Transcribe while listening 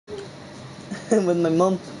With my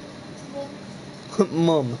mom.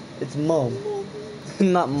 Mom. It's mom.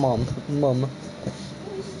 Not mom. Mom.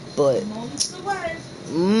 But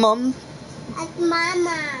mom. It's my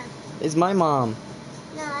mom. It's my mom.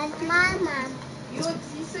 No, it's my mom. You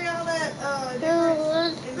see all that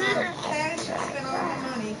difference in my cash? I spent all my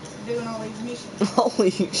money doing all these missions.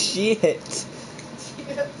 Holy shit.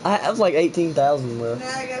 I have like 18,000 left. Now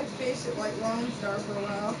I gotta fish at like Lone Star for a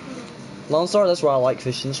while. Lone Star, that's where I like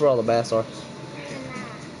fishing. That's where all the bass are.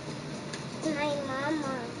 It's my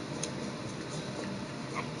mama.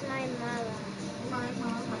 That's my mama. My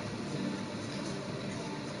mama.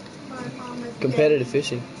 My mama's Competitive dead.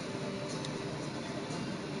 fishing.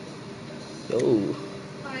 Oh.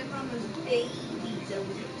 My mama's babies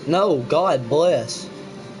over there. No, God bless.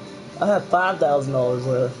 I have $5,000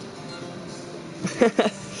 left.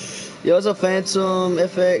 Yo, it's a Phantom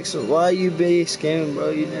FX. Why you be scamming, bro?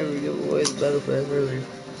 You never give away the battle pass earlier.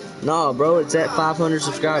 Nah, bro, it's at 500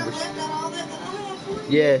 subscribers.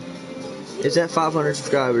 Yeah, it's at 500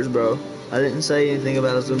 subscribers, bro. I didn't say anything about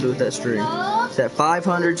what I was gonna do with that stream. It's at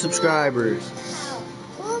 500 subscribers.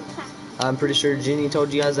 I'm pretty sure Jenny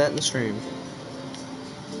told you guys that in the stream.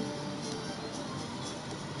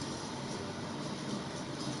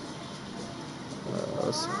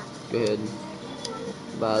 Let's go ahead and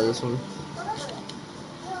buy this one.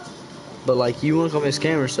 But like, you wanna call me a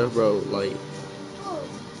scammer stuff, bro? Like,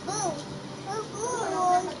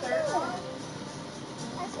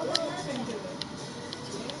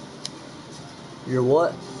 you're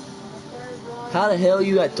what? How the hell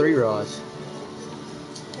you got 3 rods?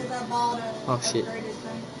 Because I bought a Oh shit. upgraded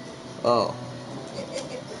thing. Oh.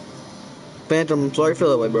 Phantom, I'm sorry for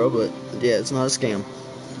that way, bro, but yeah, it's not a scam.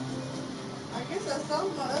 I guess I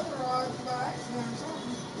sold my other rods by accident or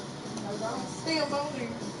something. Because I don't see them on there.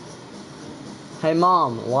 Hey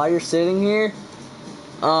mom, while you're sitting here,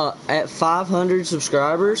 at 500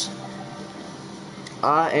 subscribers,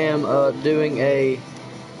 I am doing a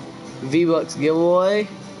Vbucks giveaway.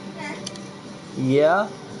 Okay. Yeah,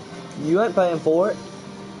 you ain't paying for it.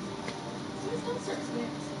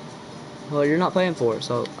 Well, you're not paying for it,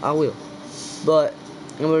 so I will. But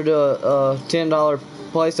I'm gonna do a $10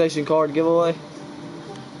 PlayStation card giveaway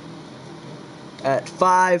at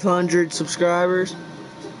 500 subscribers.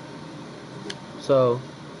 So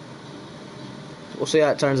we'll see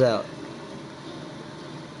how it turns out.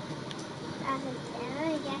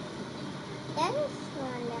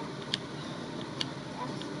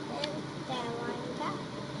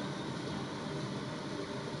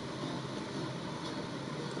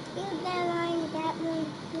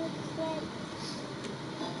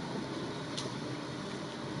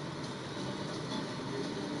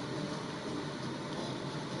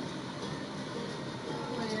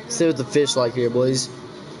 See what the fish like here, boys.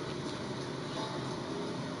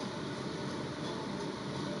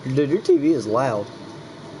 Dude, your TV is loud.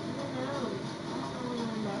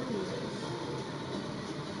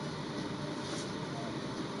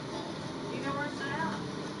 You know where it's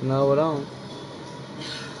at? No, I don't.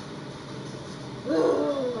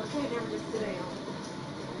 Ooh, I can't never just sit down.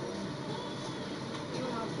 Even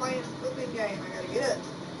when I'm playing a flipping game, I gotta get up.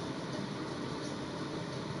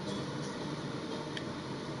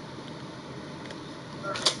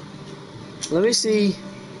 Let me see.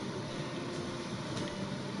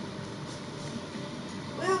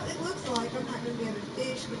 Well, it looks like I'm not going to be able to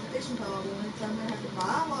fish with the fishing pole I wanted, so I'm going to have to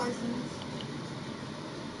buy a license.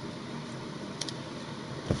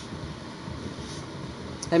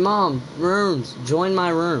 Hey mom, rooms. Join my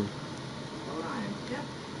room. Hold on. Yep.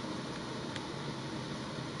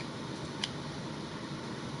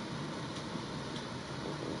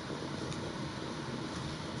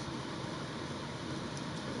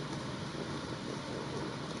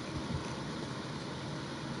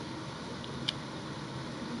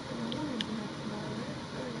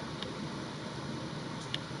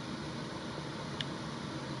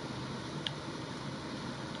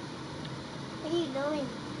 What are you doing?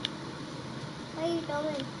 What are you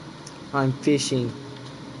doing? I'm fishing.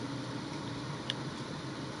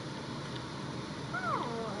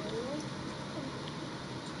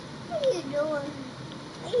 What are you doing?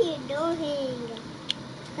 What are you doing?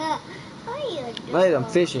 What are you doing? Wait, I'm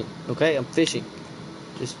fishing. Okay, I'm fishing.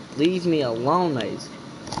 Just leave me alone, Maze.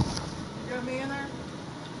 You got me in there?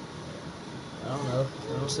 I don't know.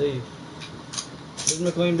 I don't see you. Says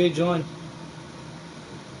McLean B joined.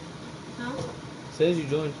 Huh? Says you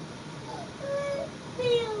joined.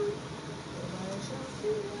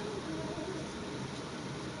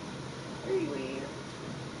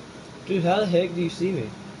 Dude, how the heck do you see me?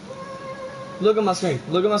 Look at my screen.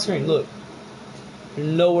 Look at my screen. Look. You're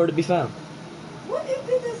nowhere to be found. What did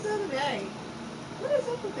this the other day? What is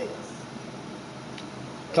up with this?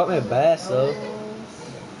 Caught me a bass though.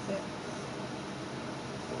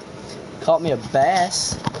 Caught me a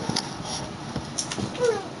bass.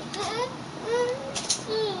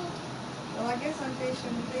 Well, I guess I'm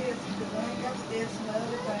fishing this because I ain't got this and the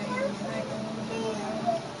other thing, and it ain't gonna want to do it.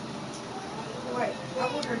 Wait, I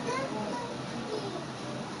wonder if it will.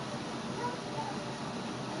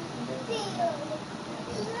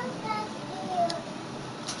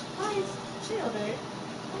 Please, chill, dude.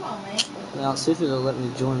 Come on, man. Now see if it'll let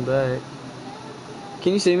me join back.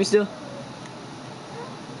 Can you see me still?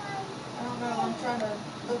 I don't know. I'm trying to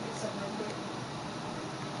look at something real quick.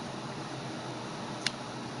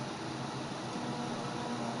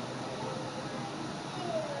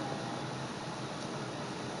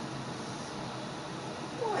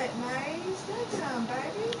 What, Maze? Daytime,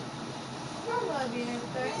 baby. I love you and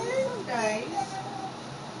everything. Some days.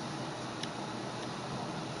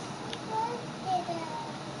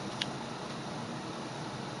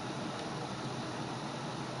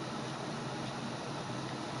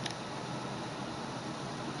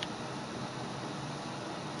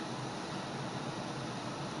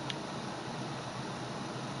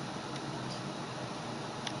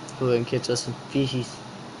 Go ahead and catch us some fishies.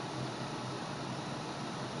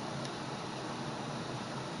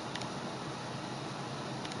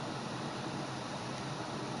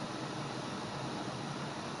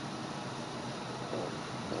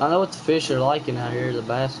 I know what the fish are liking out here, the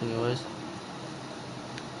bass anyways.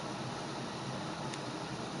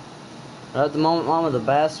 Right at the moment, Mama, the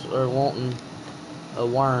bass are wanting a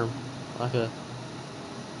worm, like a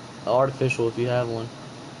artificial if you have one.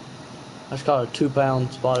 I just caught a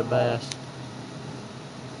 2-pound spotted bass.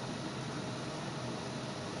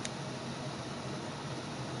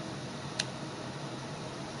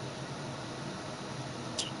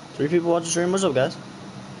 Three people watching stream. What's up, guys?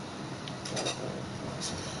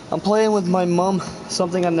 I'm playing with my mom,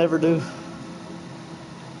 something I never do.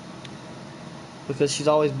 Because she's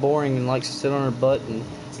always boring and likes to sit on her butt and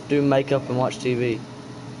do makeup and watch TV.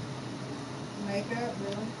 Makeup,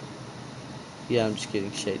 really? Yeah, I'm just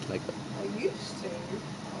kidding. Shades makeup. I used to all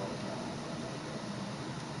the time.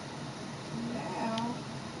 Now,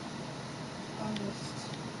 I'm just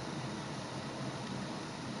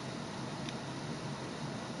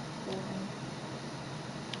boring.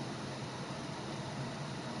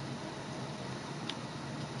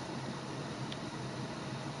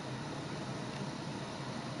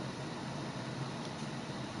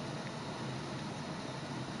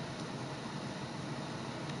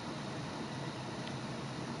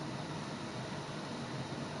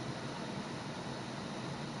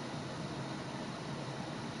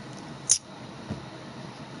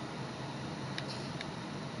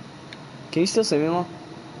 Can you still see me, Mom? No,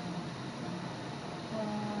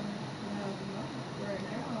 right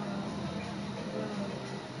now,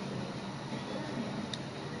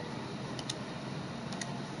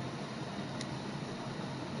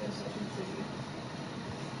 yes, I can see you.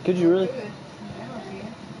 Could you really? Good. Now I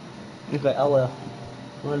can. Okay, I will.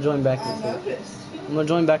 I'm gonna join back in a I second. noticed. I'm gonna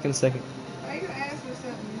join back in a second. How you gonna ask me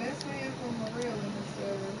something, mess me up on my reel and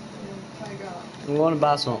stuff, and take off? I'm going to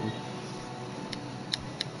buy something.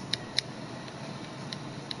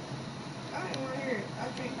 I didn't want to hear it. I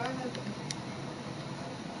can't buy nothing.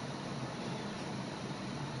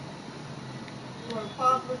 What,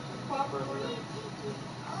 popper reel?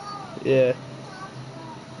 Yeah.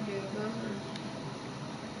 Yeah, those are,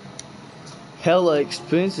 Hella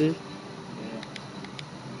expensive. yeah.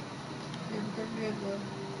 Yeah, but they're good though.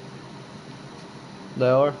 They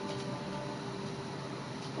are.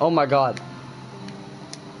 Oh my god.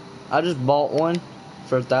 I just bought one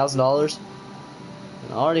for $1,000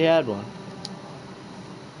 and I already had one.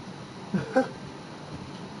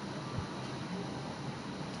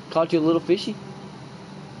 Caught you a little fishy?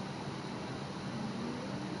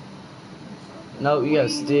 No, you got a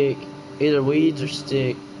stick. Either weeds or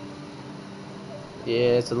stick.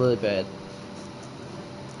 Yeah, it's a little bad.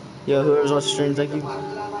 Yo, whoever's watching the stream, thank you.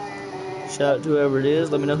 Shout out to whoever it is.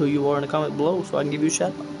 Let me know who you are in the comment below so I can give you a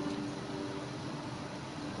shout out.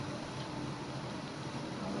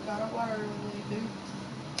 I got a wire really, dude.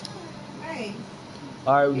 Hey.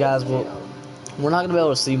 Alright, guys, well, Chill. we're not going to be able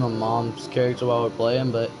to see my mom's character while we're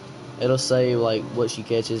playing, but it'll say, like, what she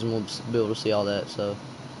catches, and we'll be able to see all that, so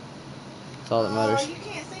that's all that matters. Oh, you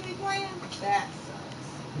can't see me playing? That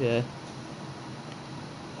sucks. Yeah.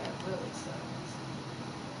 That really sucks.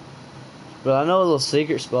 But I know a little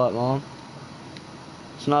secret spot, Mom.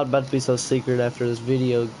 It's not about to be so secret after this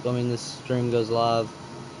video, this stream goes live.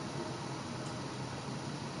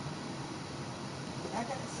 I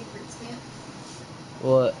got a secret spin.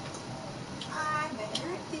 What? I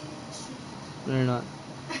No, you're not.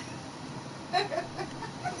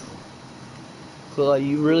 But like,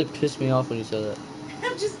 you really pissed me off when you said that.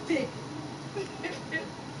 I'm just picking.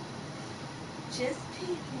 Just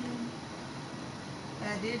picking. But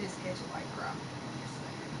I did just catch a white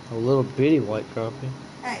crappie. A little bitty white crappie.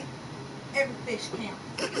 Hey, every fish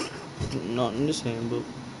counts. Not in this handbook.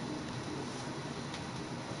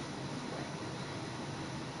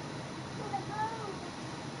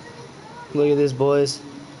 Look at this, boys.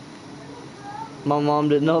 My mom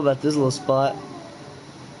didn't know about this little spot.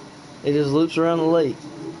 It just loops around the lake.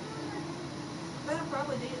 But I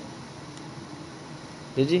probably did.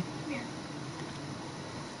 Did you? Come here.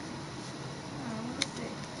 Let's see.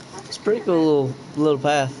 It's a pretty cool little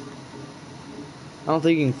path. I don't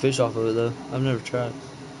think you can fish off of it though. I've never tried.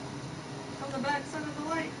 On the back side of the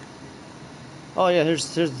lake. Oh yeah,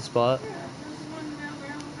 here's the spot. Yeah, there's one down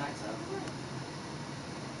there on the back side of the lake.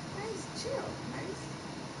 Nice, chill, nice.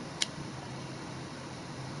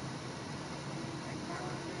 Like how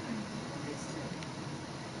I'm doing. Nice too.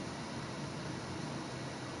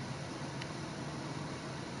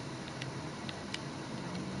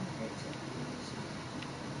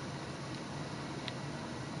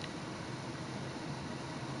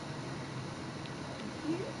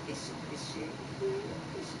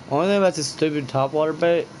 Only thing about this stupid topwater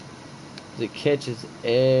bait is it catches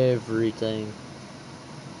everything.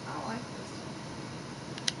 I like this.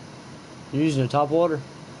 You're using a topwater?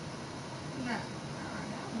 No, not right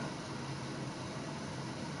now. No.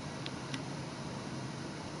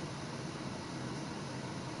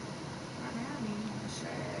 Right now I'm using a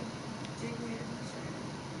shag, jig head and a shag.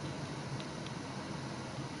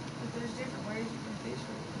 But there's different ways you can fish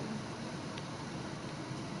with it too.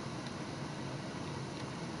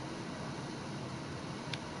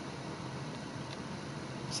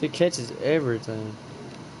 See, it catches everything.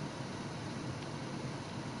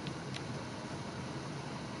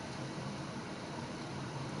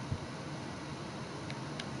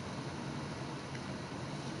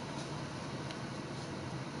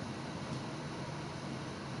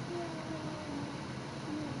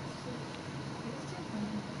 It's different.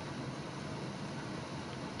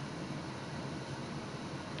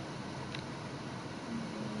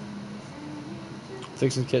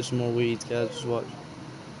 Fixing to catch some more weeds, guys. Just watch. Mama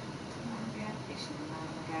got fishing, mama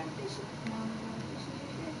got fishing, mama got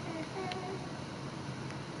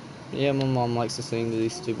fishing. Yeah, my mom likes to sing to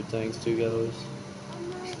these stupid things too, guys.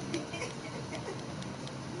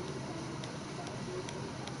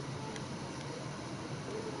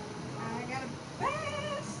 I got a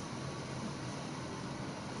bass.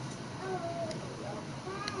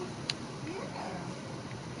 Yeah,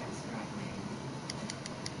 that's right, man.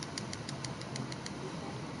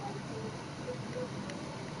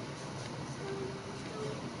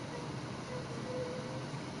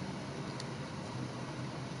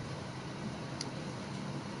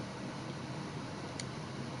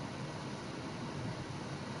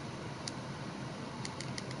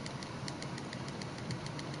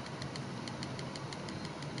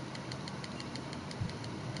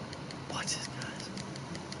 Watch this, guys.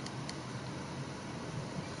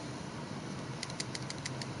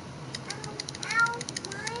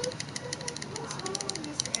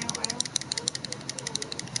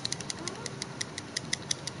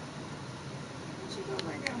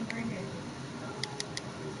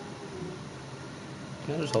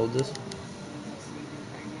 Can I just hold this?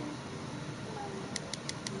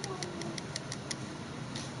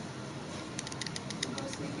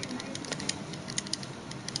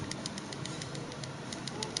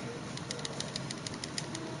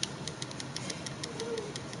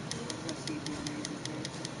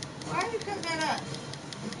 Why are you cutting that up?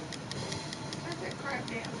 Cut that crap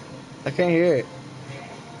down. I can't hear it.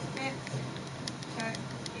 Spence, cut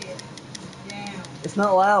it down. It's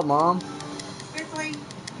not loud, Mom. Spenceley, you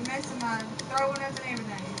messing mine. Throwing up and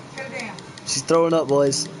everything. Cut it down. She's throwing up,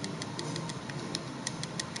 boys.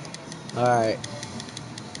 Alright.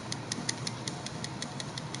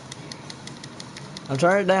 I'm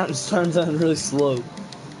turning it down. It just turns down really slow. Not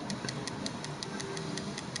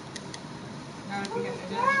if you got to do it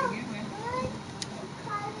to begin with.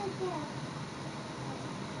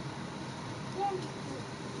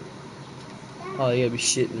 Oh, you gotta be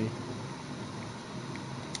shitting me.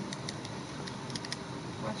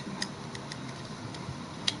 Watch your mouth.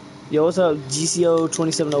 Yo, what's up, GCO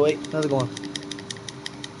 2708? How's it going?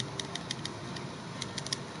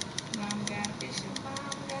 Mom got a fishing. Mom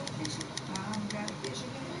got a fishing. Mom got a fishing.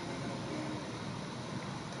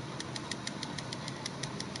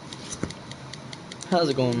 How's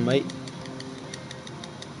it going, mate?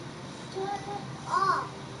 Turn it off.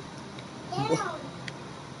 Down.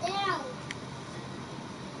 Down.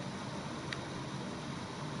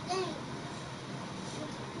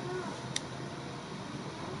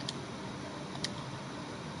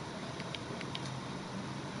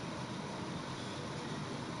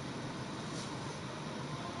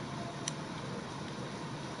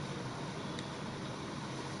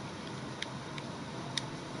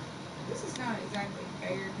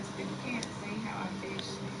 fair because people can't see how I fish.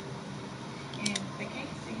 And if they can't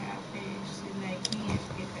see how I fish, then they can't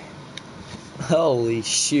get that. Holy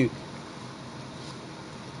shoot.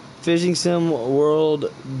 Fishing Sim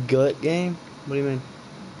World Gut Game? What do you mean?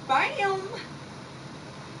 Bam!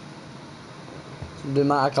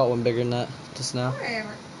 I caught one bigger than that just now.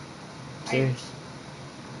 Whatever. Hey, Serious.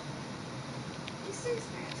 you see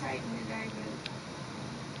Snap taking today,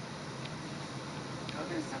 but go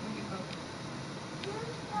do something, you Bubba.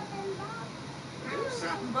 Do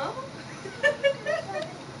something, Bubba.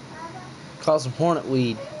 Caught some hornet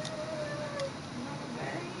weed. No,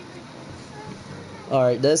 baby.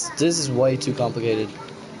 Alright, this is way too complicated.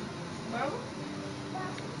 Bubba?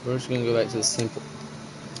 We're just gonna go back to the simple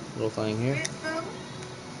little thing here. Spit, Bubba?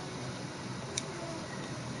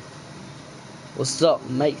 What's up,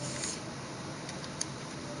 mate?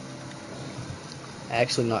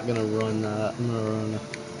 Actually not gonna run that. I'm gonna run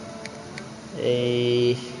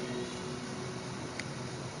a I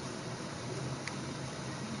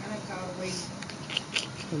done caught a weed.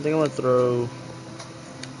 I think I'm gonna throw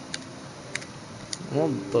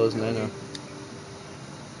his nano.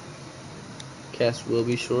 Cast will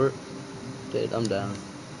be short. Dude, I'm down.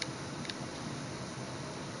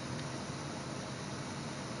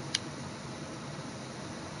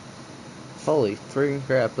 Holy freaking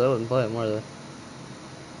crap, that wouldn't play it more though.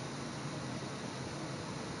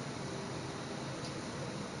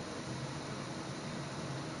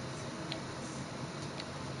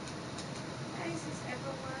 Faces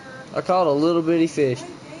everywhere. I caught a little bitty fish. Lay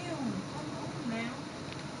down. Come on now.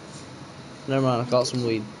 Never mind, I caught some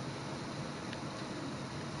weed.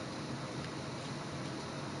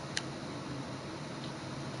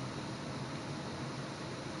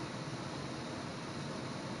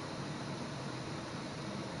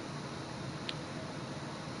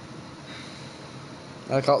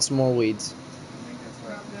 I caught some more weeds. I think that's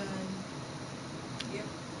where I've done. Yep.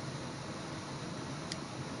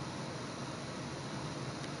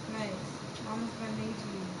 Mace, Mama's gonna need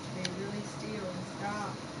you to be really still and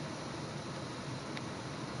stop.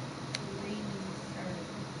 Please, sir.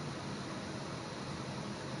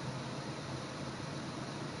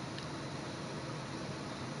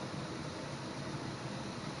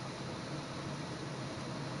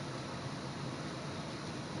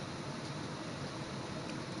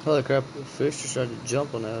 Holy crap, the fish just started to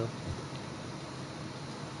jump on that.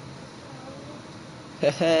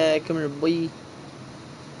 Hehe, come here, boy.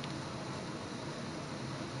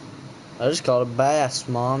 I just caught a bass,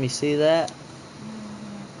 Mom. You see that?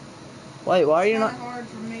 Mm-hmm. Wait, why are you It's not? kind of hard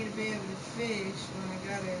for me to be able to fish when I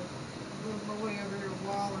got a little boy over here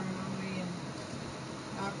wallering on me and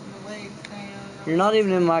knocking my legs down. You're not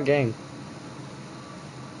even in my game.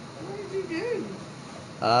 What did you do?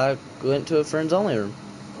 I went to a friend's only room.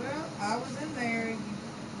 Well, I was in there. You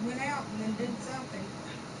went out and then did something.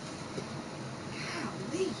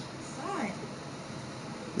 Golly, son.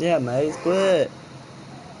 Yeah, mate, quit.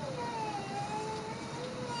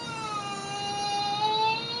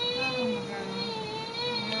 Oh my God.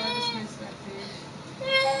 Well, I just missed that fish.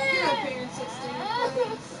 Get up here and sit still,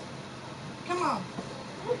 please. Come on.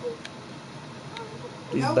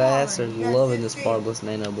 These No bass are wallering. You gotta loving sit this still. barbless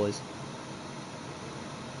nano, boys.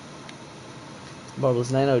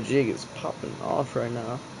 Barbless nano jig is popping off right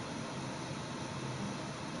now.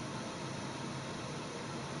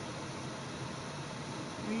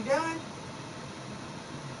 Are you done?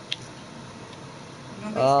 You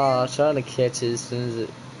gonna be Oh, I still? was trying to catch it as soon as it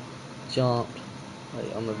jumped.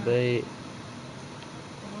 Like on the bait.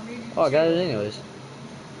 I'm gonna need you to Oh, I got it chill. anyways.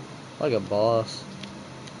 Like a boss.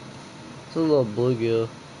 It's a little bluegill.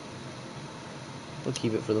 We'll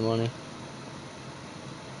keep it for the money.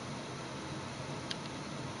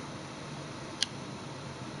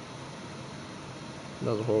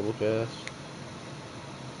 That was a horrible cast.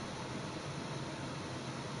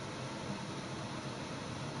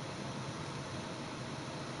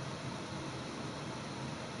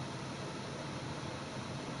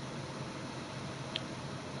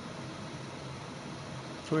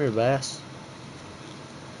 Come here, bass.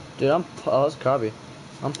 Dude, oh, that's crappie.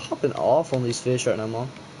 I'm popping off on these fish right now, Mom.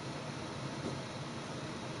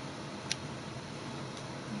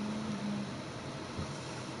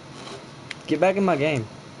 Get back in my game.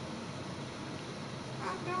 I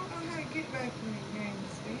don't know how to get back in your game,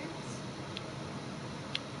 Spence.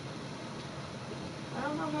 I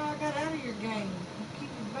don't know how I got out of your game. You keep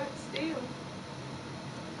your butt still.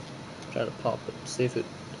 Try to pop it, see if it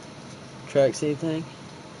tracks anything.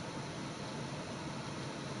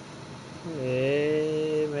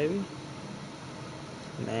 Maybe.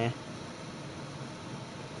 Nah.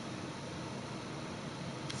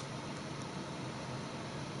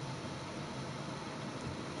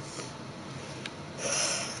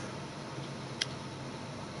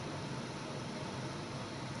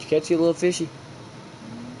 Catch you a little fishy.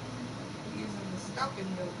 Using the stalking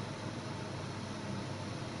boat.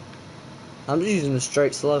 I'm just using the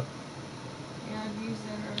straight slow. Yeah, I've used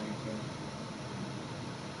that already too.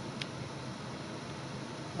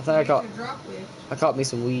 I think Use a drop lift. I caught me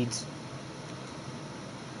some weeds.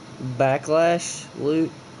 Backlash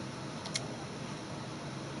loot.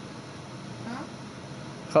 Huh?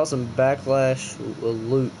 Caught some backlash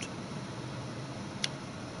loot.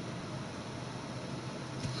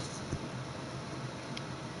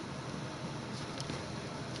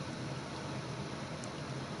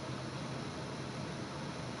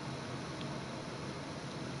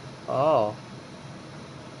 Oh.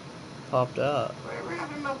 Popped up. Whatever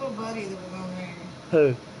happened to my little buddy that was on there?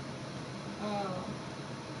 Who?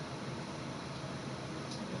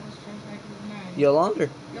 Let's try to think of his name. Yolanda.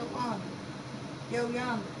 Yolanda. Yo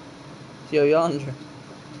Yonder. Yo Yonder.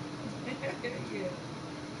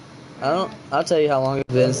 Yeah. I'll tell you how long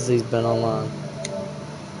it's been since he's been online.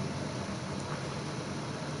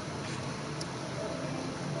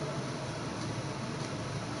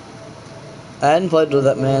 I hadn't played with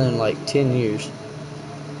that man in like 10 years.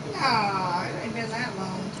 Nah, it ain't been that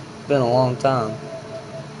long. It's been a long time.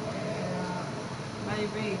 Yeah,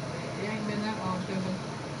 maybe, but it ain't been that long to me.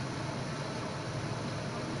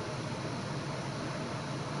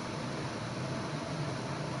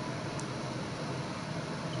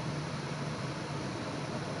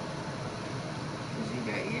 Cause you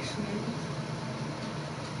got your snooze.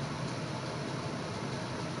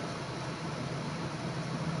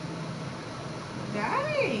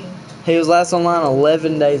 Dang. He was last online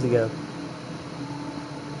 11 days ago.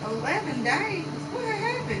 11 days? What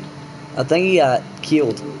happened? I think he got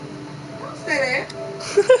killed. Don't say that.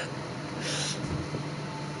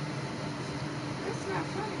 That's not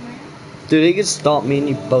funny, man. Dude, he could stomp me and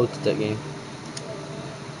you both at that game.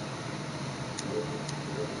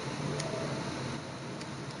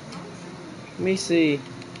 Let me see.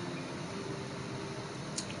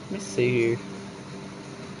 Let me see here.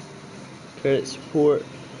 Credit support.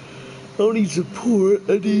 I don't need support.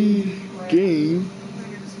 I need game.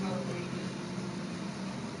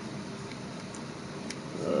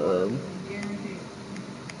 Guaranteed.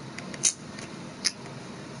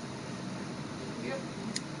 Yep.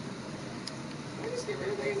 Did I just get rid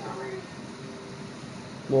of these already?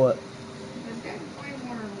 What? They've got plain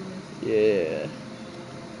water ones. Yeah.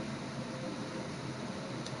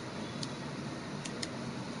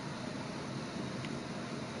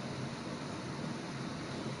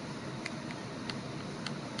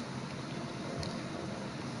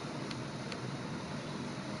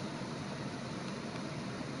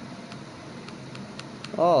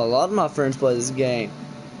 Oh, a lot of my friends play this game.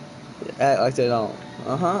 They act like they don't.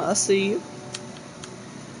 I see you.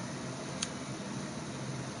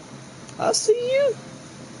 I see you.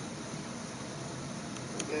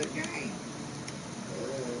 Good game.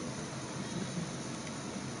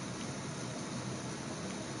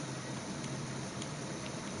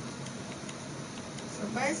 So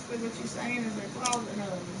basically what you're saying is they're closet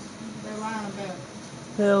huggers. They're lying about it.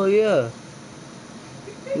 Hell yeah.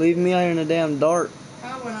 Leave me out here in the damn dark.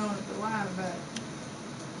 I went on it, they're lying about it.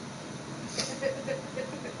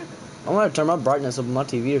 I'm gonna turn my brightness up on my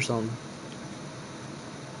TV or something.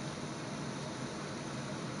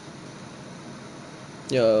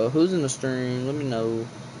 Yo, who's in the stream? Let me know.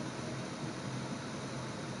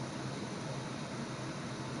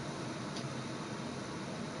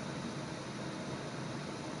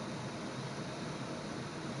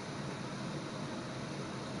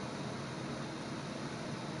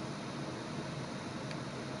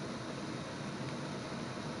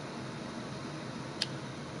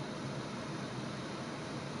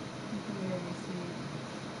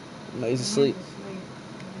 He's asleep.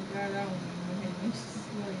 Got on when he was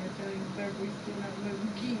asleep. I tell you, the we still not moving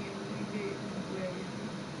again. He did.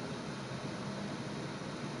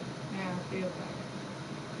 Now I feel better.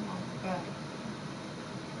 Come on, back.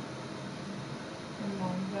 Come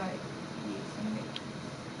on, back. Eat some meat.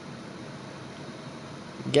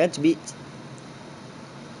 Get beat.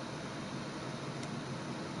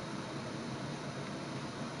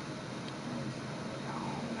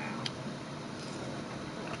 Gone now.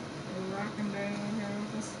 We're rocking down here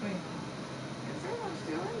with the spin. Is everyone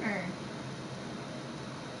still in there?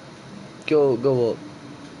 Go up.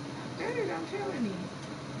 Dude, I'm telling you.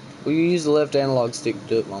 Well, you use the left analog stick to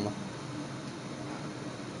do it, mama.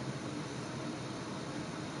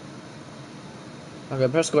 Okay,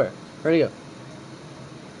 press square. Ready to go.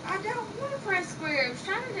 I don't want to press square. I was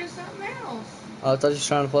trying to do something else. Oh, I thought you were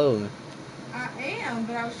trying to play with me. I am,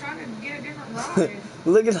 but I was trying to get a different ride.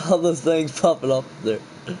 Look at all those things popping up there.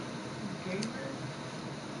 Gamer.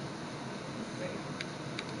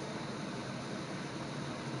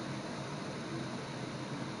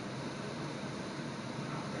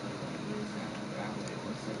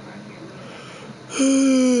 How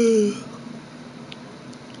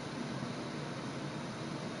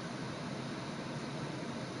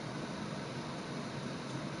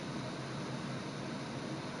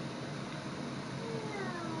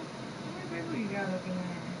many people you got up in there?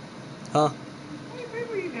 Huh? How many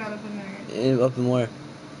people you got up in there? Up in where?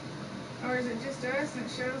 Or is it just us and it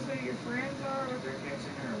shows who your friends are, what they're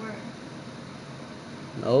catching, or what?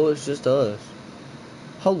 No, it's just us.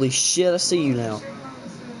 Holy shit, I see you Well, now. they're showing all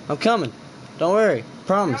this stuff. I'm coming. Don't worry.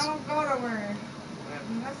 Promise. Y'all don't go nowhere. Quit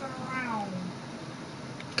messing around.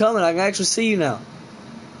 Coming. I can actually see you now.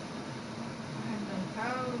 I had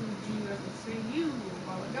done told you I could see you a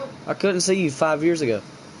while ago. I couldn't see you 5 years ago.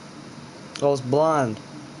 I was blind.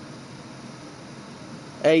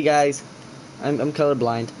 Hey guys, I'm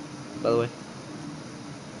colorblind, by the way.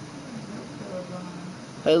 No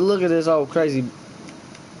colorblind. Hey, look at this old crazy.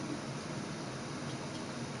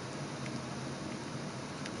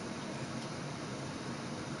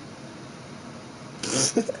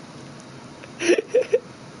 You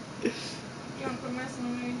don't quit messing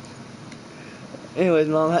with me. Anyways,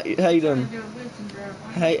 mom, how you Trying doing? to do a bitch and drop.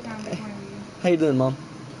 I Hey, ain't got time to play with you. how you doing, mom?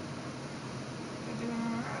 You're doing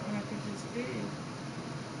alright when I could just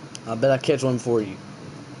fish. I bet I catch one for you. You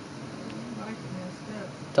like it messed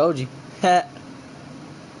up. Told you.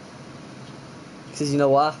 Cause you know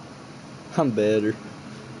why? I'm better. Stop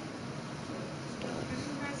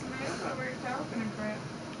fishing messing up over here talking and crap.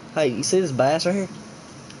 Hey, you see this bass right here?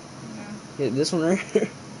 No, Yeah, this one right here.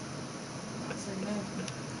 I said nothing.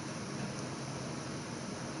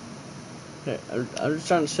 Here, I'm just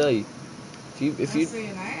trying to show you. If I you, see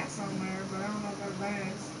an ass on there, but I don't know if that's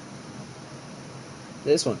bass.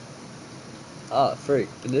 this one. Oh, freak.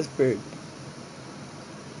 This big.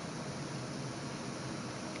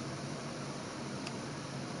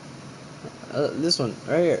 This one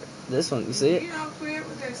right here. This one. You see You don't quit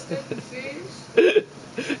with that stupid fish. it?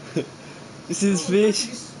 You see this Oh, if I could fish?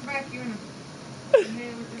 just smack you in the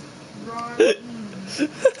head with this rod.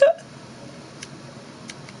 Mm.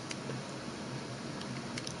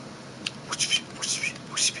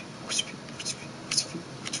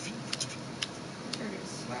 I sure get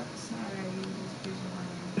slapped the snot out of you just fishing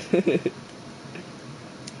around.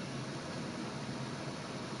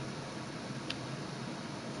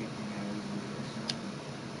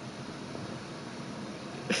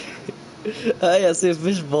 Hey, I see a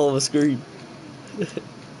fish ball on the screen.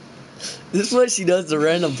 This is what she does to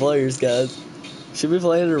random players, guys. She'll be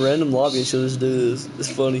playing in a random lobby and she'll just do this.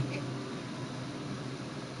 It's funny.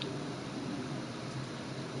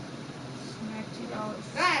 Smacked you all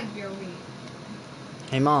inside your head.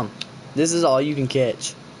 Hey, mom. This is all you can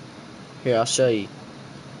catch. Here, I'll show you.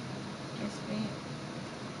 It's bent.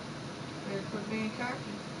 Better quit being cocky.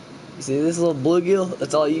 You see this little bluegill?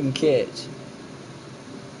 That's all you can catch.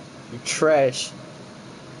 You're trash.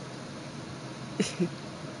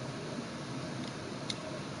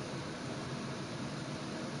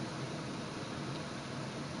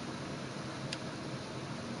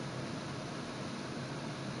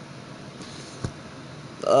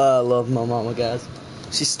 I love my mama, guys.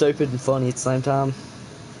 She's stupid and funny at the same time.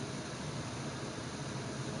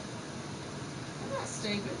 I'm not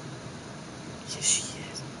stupid. Yes, she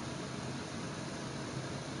is.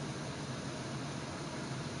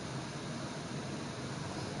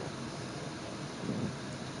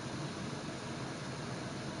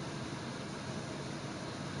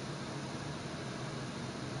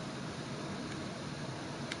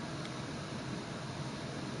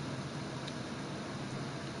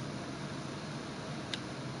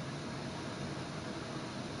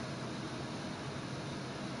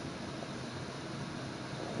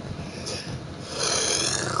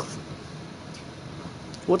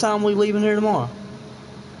 What time are we leaving here tomorrow?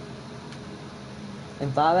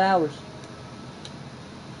 In 5 hours.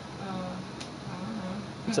 I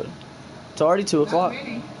don't know. It's already 2 Not o'clock.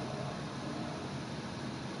 many.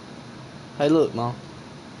 Hey, look, mom.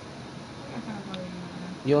 I got time for you.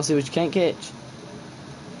 You want to see what you can't catch? I got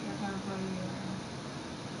time for you.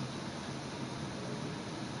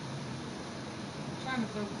 I'm trying to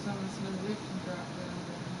focus on this new lifting drop that I'm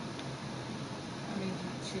doing. I need you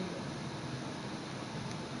to chill.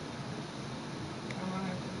 I might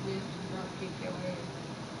have to lift and drop kick your ass.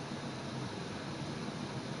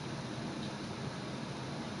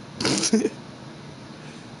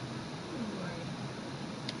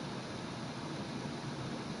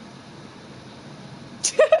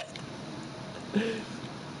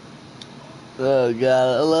 Oh,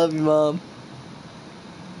 God. I love you, mom.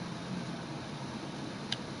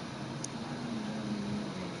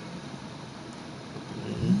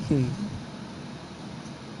 Hey,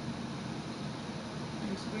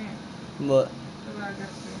 Spence, What? I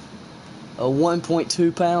got A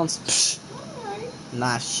 1.2 pounds. Psh, there. Alright.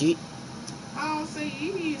 nice shit. Oh, so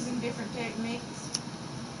you using different techniques.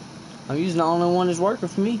 I'm using the only one that's working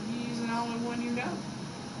for me. You using the only one you know.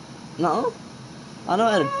 No, I know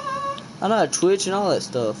how to. I know how to twitch and all that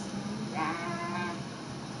stuff. Ah,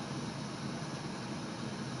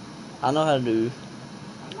 I know how to do.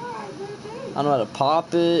 I know how to do it too. I know how to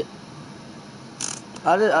pop it.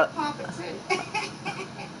 I did. I pop it too.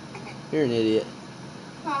 You're an idiot.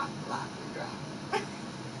 Pop, lock, and drop.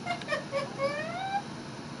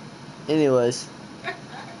 Anyways,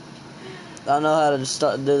 I know how to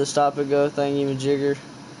do the stop and go thing, even jigger.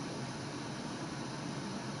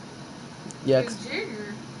 Yeah, The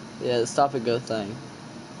jigger. yeah, the stop and go thing.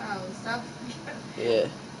 Oh, stop. Yeah,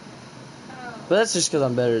 Oh. but that's just because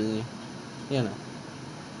I'm better than you. You know,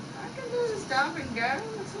 I can do the stop and go. That's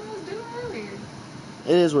what I was doing earlier.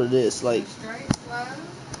 it is what it is. Like, Go straight,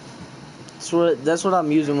 slow. that's what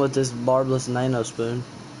I'm using with this barbless nano spoon.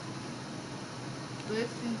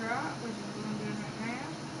 Lift and drop, which is what I'm doing right now.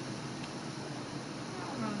 I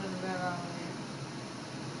don't know nothing about all of that.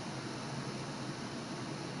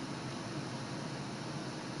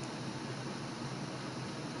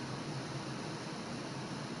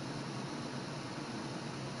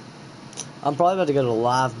 I'm probably about to go to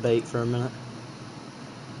live bait for a minute.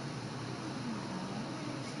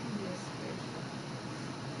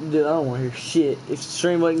 Dude, I don't want to hear shit. If the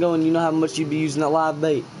stream wasn't going, you know how much you'd be using that live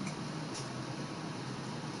bait.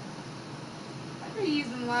 I'd be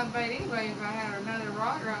using live bait anyway if I had another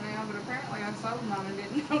rod right now, but apparently I sold mine and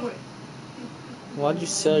didn't know it. Why'd you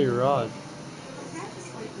sell your rod? I had to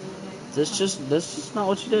sleep the other day. That's just not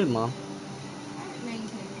what you do, Mom. I didn't mean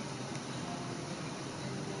to.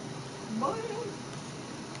 Boy,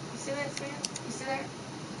 you see that, Smith? You see that?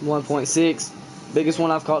 1.6. Biggest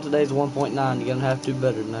one I've caught today is 1.9. You're gonna have to do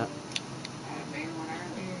better than that. I had a bigger one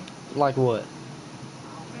earlier. Like what? I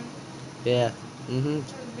don't remember. Yeah. It was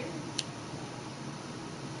big.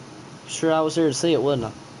 Sure, I was here to see it, wasn't I?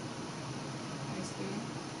 Nice big.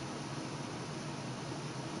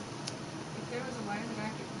 If there was a way that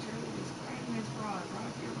I could truly just grab this rod right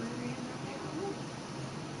off your rear end right now, I would.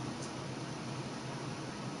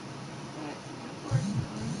 But,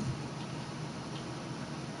 unfortunately,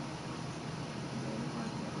 it didn't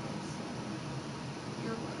work that way, so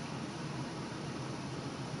you're lucky.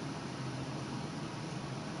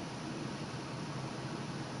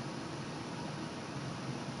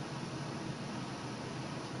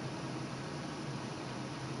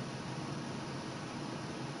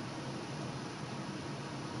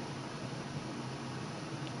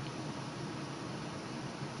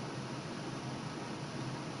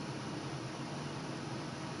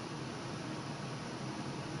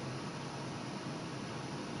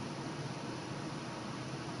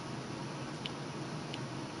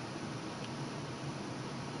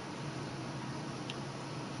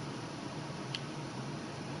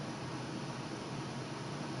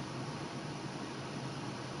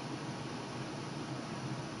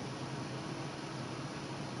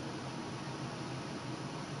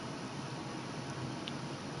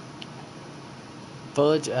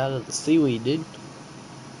 Fudge out of the seaweed, dude.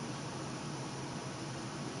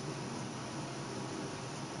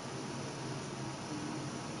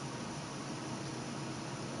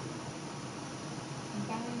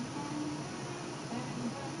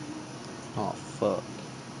 Oh, fuck.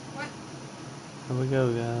 What? Here we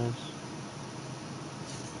go, guys.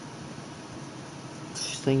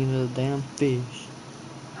 She's thinking of the damn fish.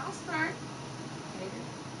 I'll start. Later.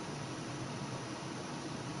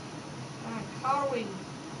 Alright, caught a weed.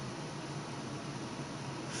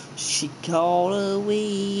 She caught a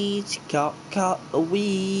weed. She caught a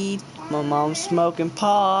weed. My mom's smoking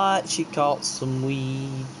pot. She caught some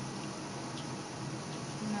weed.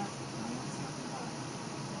 No, I'm not smoking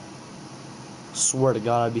pot. Swear to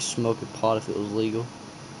God, I'd be smoking pot if it was legal.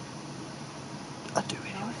 I do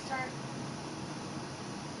anyway. Don't start.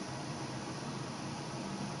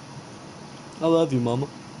 I love you, Mama.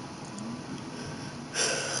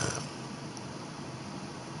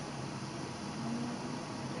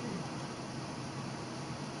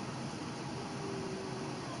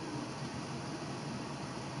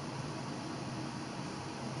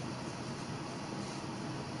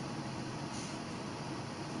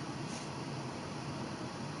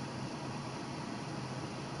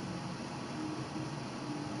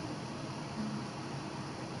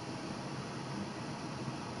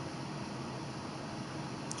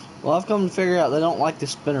 Well, I've come to figure out they don't like the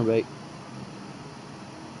spinnerbait.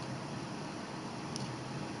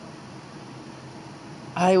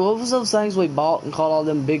 Hey, what was those things we bought and caught all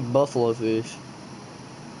them big buffalo fish?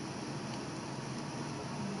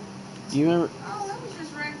 You remember? Oh, that was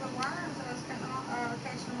just regular worms I was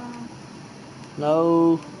catching them on.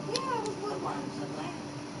 No. Yeah, it was woodworms in there.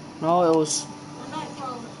 No, it was. Or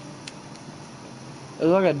nightcrawlers. It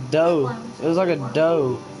was like a doe. Redworms. It was like a Redworms.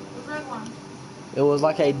 doe. It was redworms. It was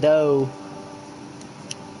like a doe.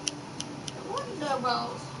 It wasn't dough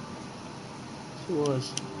balls. It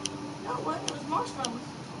was. No, it wasn't. It was marshmallows.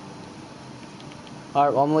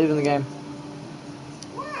 Alright, well, I'm leaving the game.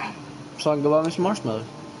 Why? So I can go buy me some marshmallows.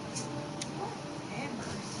 Whatever.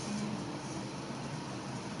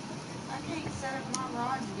 I can't set up my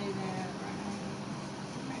rod to do that right now.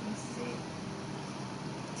 You make me sick.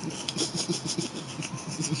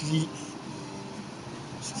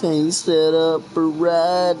 Can't set up a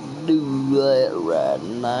ride to do that right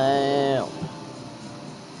now.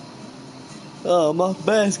 Oh, my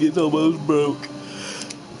basket's almost broke.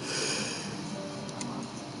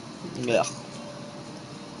 Yeah.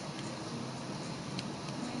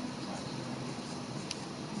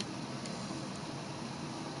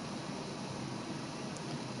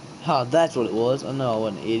 Oh, that's what it was. I know I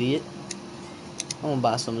wasn't an idiot. I'm gonna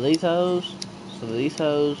buy some of these hoes. Some of these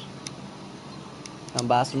hoes. I'm gonna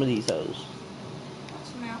buy some of these hoes.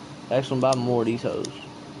 What's your mouth? Actually, I'm gonna buy more of these hoes.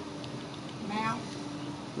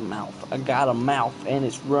 Mouth. Mouth. I got a mouth and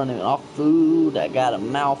it's running off food. I got a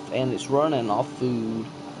mouth and it's running off food.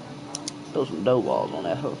 Throw some dough balls on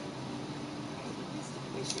that hoe.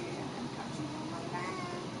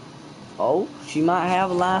 Oh, she might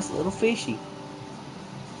have a nice little fishy.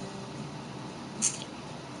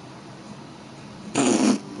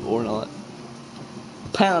 Or not.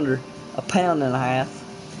 Pounder. A pound and a half.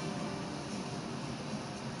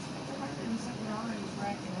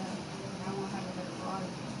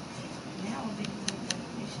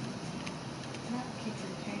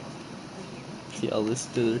 Y'all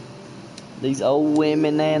listen to these old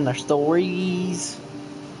women and their stories.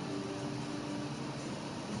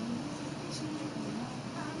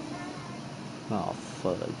 Oh,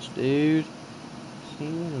 fudge, dude.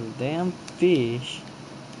 Seeing a damn fish.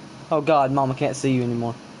 Oh, God, Mama can't see you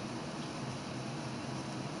anymore.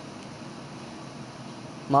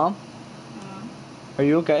 Mom? Are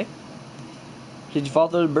you okay? Did you fall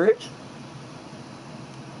through the bridge?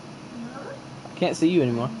 I can't see you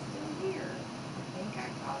anymore.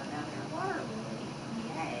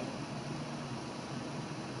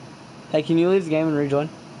 Hey, can you leave the game and rejoin?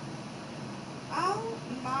 Oh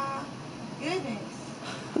my goodness.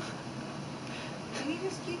 Can you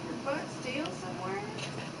just keep your butt still somewhere?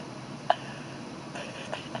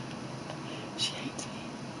 She hates me.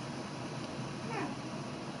 No.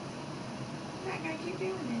 I'm not going to keep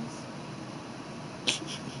doing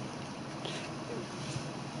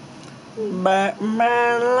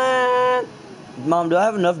Batman. Mom, do I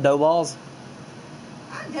have enough dough balls?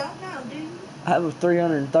 this. I don't know, dude. I have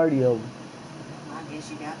 330 of them. I guess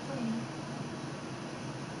you got plenty.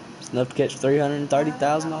 It's enough to catch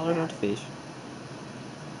 $330,000 worth of fish.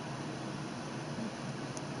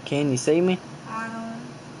 Can you see me? I don't know.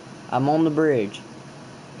 I'm on the bridge.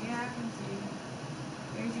 Yeah, I can see.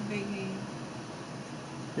 There's your big head.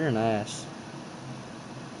 You're an ass.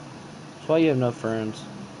 That's why you have no friends.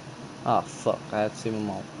 Oh, fuck. I have to see my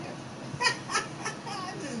mom. I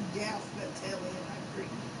just joust the tail end. I agree.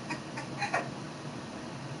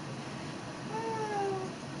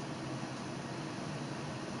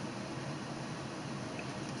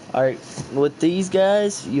 Alright, with these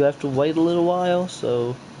guys, you have to wait a little while,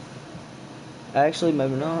 so... Actually,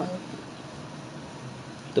 maybe not.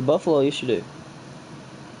 The buffalo, yes you do. You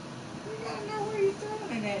gotta know where you're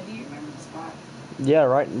throwing it at. Do you remember the spot? Yeah,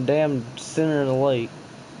 right in the damn center of the lake.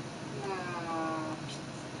 No. I'm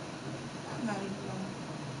not even going.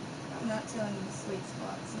 I'm not telling you the sweet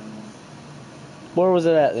spots. Where was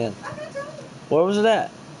it at then? I'm not telling you. Where was it at?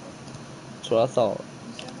 That's what I thought.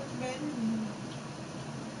 So much better than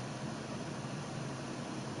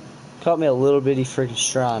Caught me a little bitty freaking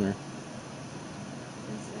Shriner.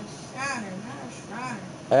 it's a shiner, not a shriner.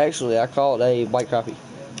 Actually, I caught a white crappie. Good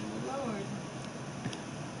Lord.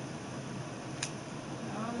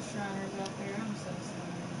 All the shriners out there, I'm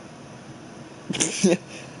so sorry.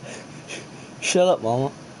 Shut up,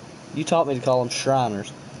 Mama. You taught me to call them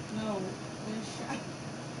Shriners. No, they're shriners.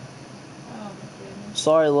 Oh my goodness.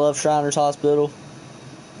 Sorry, Love Shriners Hospital.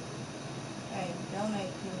 Hey, donate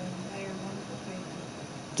to them. They are wonderful people.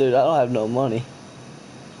 Dude, I don't have no money. It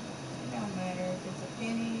don't matter if it's a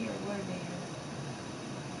penny or what it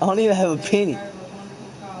I don't even have a is. They penny. serve a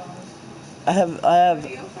wonderful cause. I have.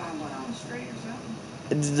 Maybe you'll find one on the street or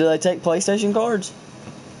something. Do they take PlayStation cards?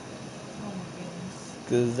 Oh my goodness.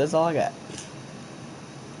 Cause that's all I got. I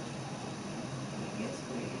guess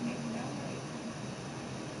we need to donate.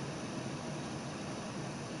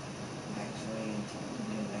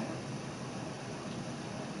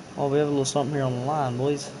 Oh, we have a little something here on the line,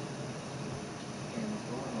 boys. Yeah,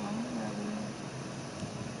 before long, I would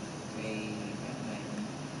be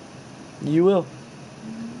donating. You will.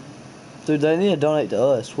 Mm-hmm. Dude, they need to donate to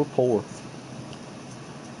us. We're poor. Look,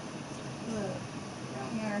 it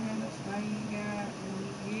don't matter how much money you got, when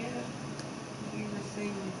you give, you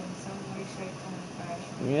receive in some way, shape, form, or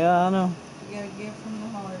fashion. Yeah, I know. You gotta give from the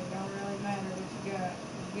heart. It don't really matter what you got. You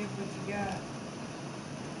give what you got.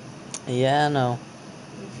 Yeah, I know.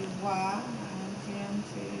 Which is why I intend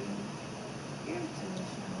to give to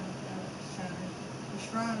the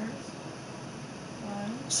Shriners.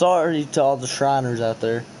 Sorry to all the Shriners out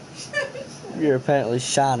there. You're apparently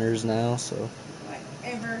Shiners now, so.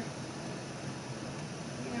 Whatever.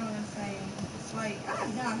 You know what I'm saying? It's like, I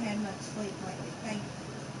have not had much sleep lately. Thank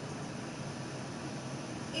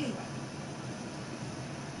you.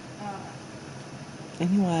 Anyway.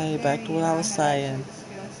 Anyway, back to what I was saying.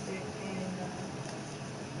 Discussed it, and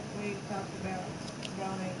we talked about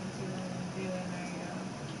donating to them and doing a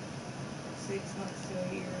 6 months to a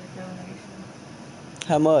year donation.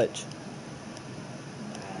 How much?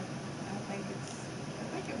 I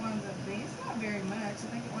think it winds up being, it's not very much. I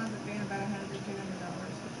think it winds up being about $100,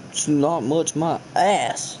 $200. It's not much, my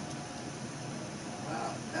ass.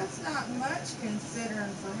 Well, that's not much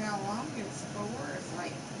considering for how long it's for. It's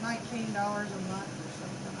like $19 a month or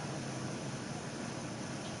something.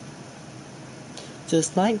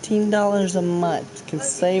 Just $19 a month can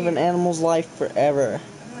save an animal's life forever.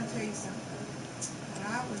 I'm going to tell you something. When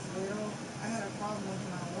I was little, I had a problem with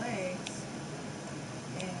my legs,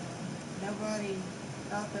 and nobody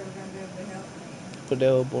thought they were going to be able to help me. Put the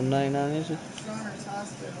old 99 inches. Shriners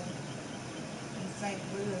Hospital in St.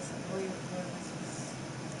 Louis, I believe it was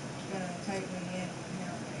going to take me in and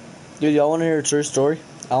help me. Dude, y'all want to hear a true story?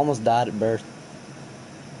 I almost died at birth.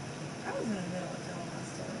 I was in the middle of telling my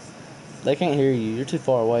story. They can't hear you. You're too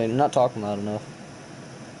far away and you're not talking loud enough.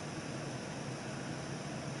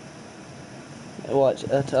 Watch.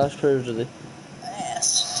 That's proof to the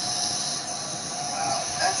ass. Well,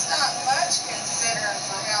 that's not much considering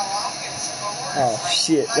for how long it's for. Oh,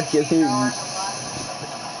 shit. They can hear you.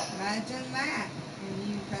 Imagine that. And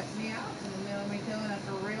you cut me off in the middle of me telling a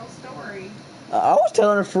for real story. I was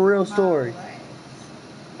telling a for real story.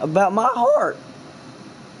 About my heart.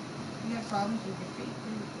 You have problems with your feet,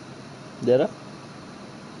 too. Did I?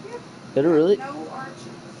 Yep. Did I really? No arches.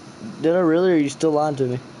 Did I really, or are you still lying to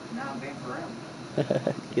me? No, I'm being for real.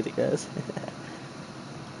 Get it, guys.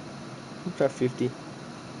 I'll try 50.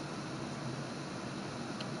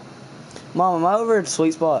 Mom, am I over at the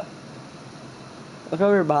sweet spot? Look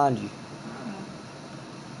over here behind you.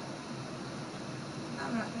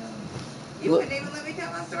 I'm not telling you. You wouldn't even let me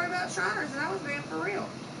tell my story about Shriners, and I was being for real.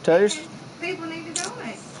 People need to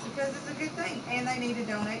donate because it's a good thing, and they need to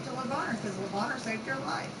donate to LeBonner because LeBonner saved your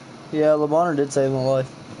life. Yeah, LeBonner did save my life.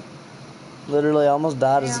 Literally, I almost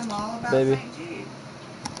died as a baby. St. Jude.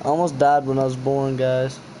 I almost died when I was born,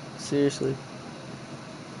 guys. Seriously.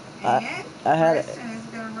 And I had it. Preston is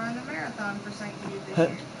going to run the marathon for St. Jude this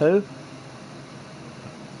year. Who?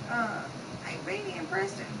 Aunt Beanie and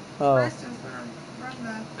Preston. Oh. Preston's going to run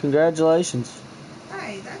the... Congratulations.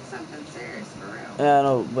 Hey, that's something serious, for real. Yeah, I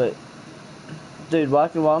know, but... Dude, why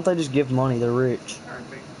don't they just give money? They're rich.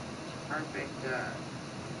 Perfect.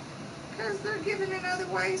 Because they're giving in other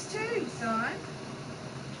ways, too, son.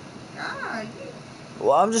 God,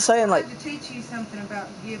 well, I'm just saying, like... I had to teach you something about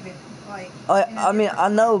giving, like... I mean, I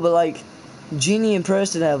know, but, like... Jeannie and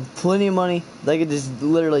Preston have plenty of money. They could just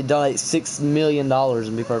literally donate $6 million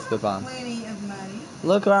and be perfectly fine. Plenty of money.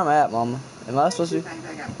 Look where I'm at, Mama. Am I supposed to? I think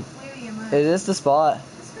they got plenty of money. Is this the spot?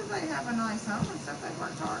 It's because they have a nice home and stuff they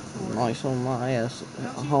worked hard for. Nice on my ass.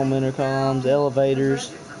 Home intercoms, elevators.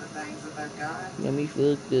 The things that they've got. Got me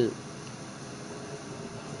fucked up.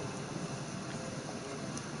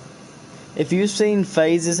 If you've seen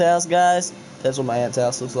FaZe's house, guys, that's what my aunt's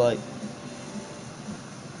house looks like. It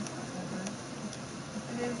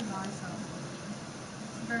is a nice home.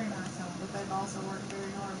 It's a very nice home, but they've also worked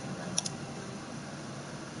very hard for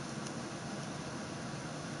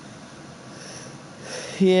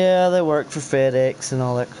them. Yeah, they work for FedEx and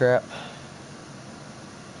all that crap.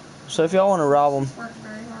 So if y'all want to rob them, Worked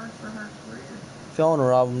very hard for her career. if y'all want to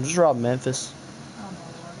rob them, just rob Memphis. Oh, my Lord,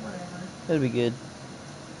 whatever. It'll be good.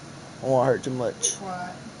 I won't hurt too much.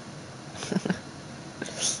 Quiet.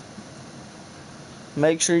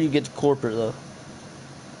 Make sure you get to corporate, though.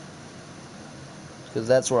 Because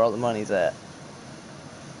that's where all the money's at.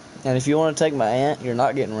 And if you want to take my aunt, you're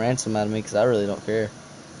not getting ransom out of me because I really don't care.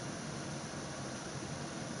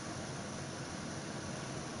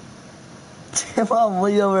 Mom,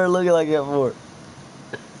 what are you over there looking like that for?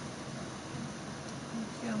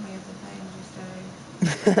 Tell me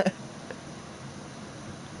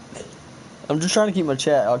I'm just trying to keep my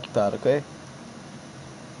chat occupied, okay?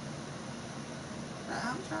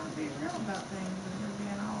 I'm trying to be real about things, and you're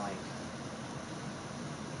being all like...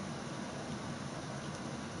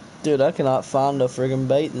 Dude, I cannot find a friggin'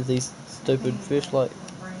 bait that these stupid fish like.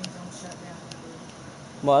 My brain's on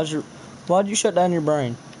shutdown. Why'd you shut down your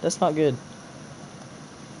brain? That's not good.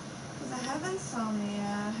 Because I have insomnia,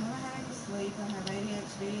 I haven't had any sleep, I have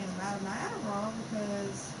ADHD, and I'm out of my Adderall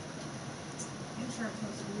because insurance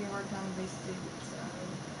wants to give me a hard time and be stupid,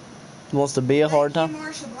 so... Wants to be a hard time? Thank you,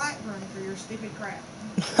 Marsha Blackburn, for your stupid crap.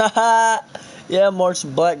 Yeah,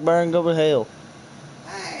 Marsha Blackburn, go to hell.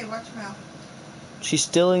 Hey, watch your mouth. She's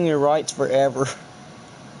stealing your rights forever.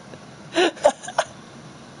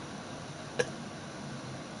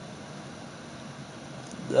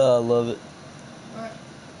 Oh, I love it. What?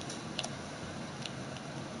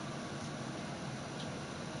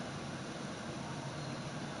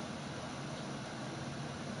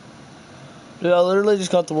 Dude, I literally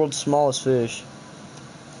just caught the world's smallest fish.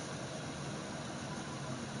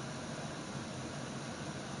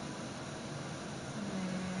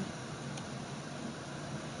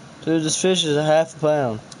 Dude, this fish is a half a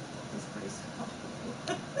pound. That's pretty small.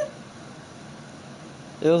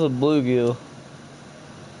 It was a bluegill.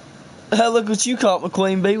 Look what you caught,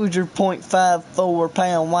 McQueen B, with your .54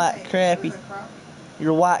 pound white crappie.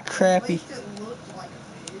 Your white crappie. At least it looked like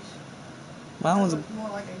a fish. Mine was It looked more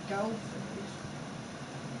like a goldfish.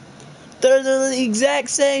 They're the exact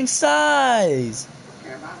same size. I don't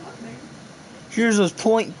care about what, dude. Yours was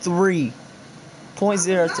 .3.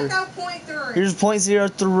 .03. Not no .3. Yours was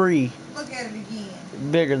 .03. Look at it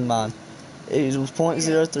again. Bigger than mine. It was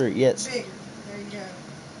 .03. Yes. Bigger. There you go.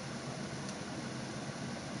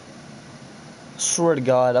 Swear to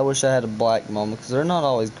God, I wish I had a black mama, because they're not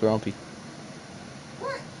always grumpy.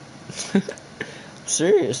 What?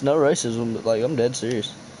 Serious, no racism, but like I'm dead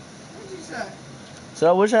serious. What'd you say? So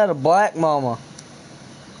I wish I had a black mama.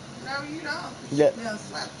 No, you don't. Yeah. They'll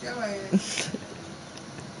slap your ass.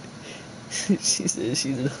 She said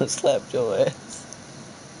she done slapped your ass.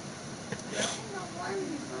 I don't blame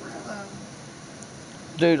you for real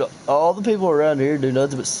though. Dude, all the people around here do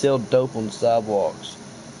nothing but sell dope on the sidewalks.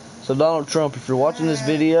 So Donald Trump, if you're watching this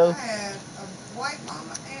video, I had a white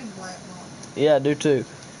mama and a black mama. yeah, I do too.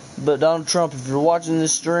 But Donald Trump, if you're watching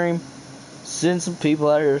this stream, send some people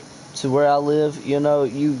out here to where I live. You know,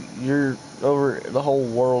 you're over the whole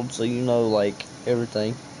world, so you know like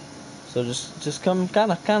everything. So just come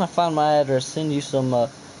kind of find my address, send you some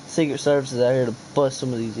Secret Services out here to bust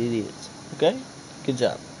some of these idiots. Okay? Good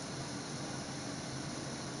job.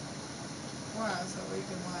 Why? So we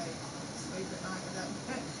can like sleep at night without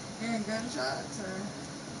hearing gunshots,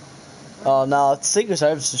 or? Oh no, if the Secret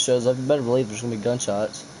Services shows up, you better believe there's gonna be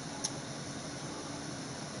gunshots.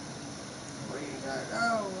 Where you got?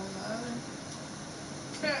 Oh, on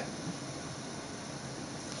the other.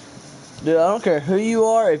 Dude, I don't care who you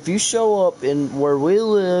are. If you show up in where we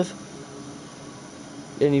live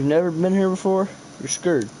and you've never been here before, you're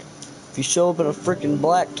screwed. If you show up in a freaking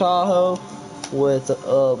black Tahoe with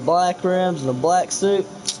black rims and a black suit,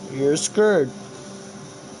 you're screwed.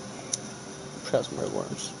 Try some red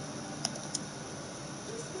worms.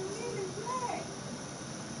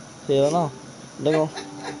 Hell no.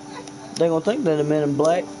 They gonna think that a man in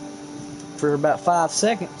black for about 5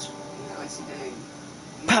 seconds. You know what you do?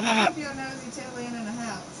 You Pop, pop, pop. keep your nosy tail in a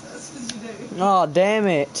house. That's what you do. Oh, damn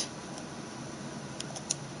it.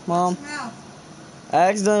 Mom, Watch your mouth. I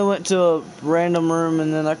accidentally went to a random room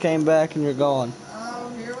and then I came back and you're gone. Oh,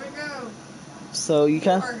 here we go. So you You're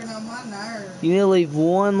kind working on my nerves. you need to leave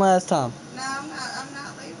one last time. No, I'm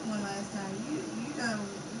not leaving one last time. You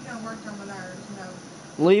done worked on my nerves.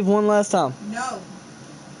 No. Leave one last time. No.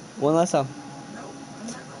 One last time. Nope. I'm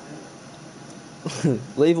not gonna do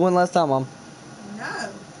it. Leave one last time, Mom. No.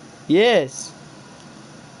 Yes.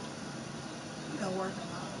 You done worked on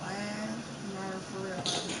my last nerve for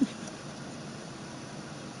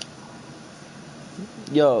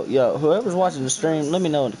real. Yo, whoever's watching the stream, let me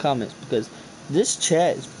know in the comments because this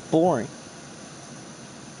chat is boring.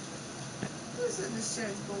 Who said this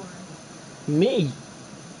shit's boring? Me.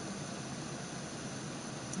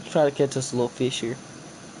 Try to catch us a little fish here.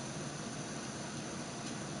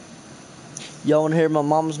 Y'all wanna hear my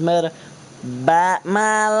mama's meta? Bite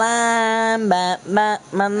my line, bite my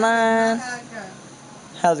line. How'd it go?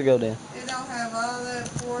 How's it go, Dan? It don't have all that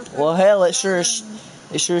force. Well, hell, it sure shit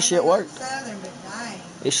worked. Southern, but dang.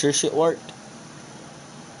 It sure shit worked.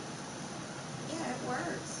 Yeah, it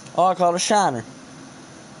works. Oh, I caught a shiner.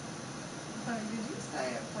 Did you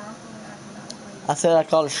say it properly? I said I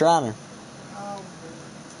caught a shiner. Oh,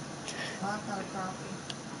 good. I caught a crappie.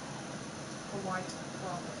 A white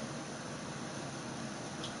crappie.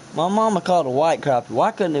 My mama called it a white crappie.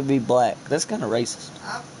 Why couldn't it be black? That's kind of racist.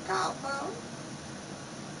 I've caught both.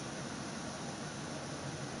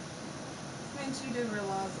 Since you do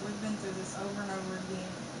realize that we've been through this over and over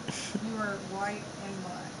again. You are white and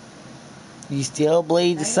black. You still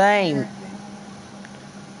bleed the same.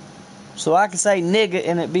 So I can say nigga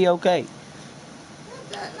and it be okay.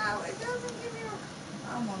 No, it doesn't give me a...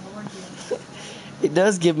 Oh my Lord, Jesus. It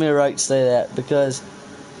does give me a right to say that because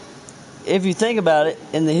if you think about it,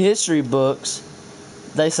 in the history books,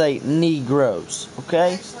 they say Negroes,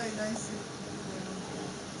 okay? Actually,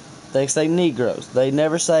 They say Negroes. They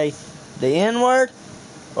never say the N-word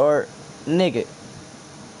or nigga.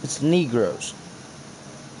 It's Negroes.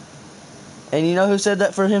 And you know who said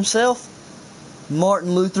that for himself?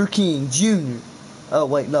 Martin Luther King Jr. Oh,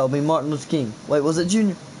 wait, no, I mean Martin Luther King. Wait, was it Jr.? Oh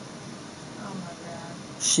my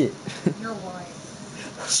God. Shit. You're white.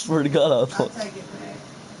 I swear to God, I was I'll take it back.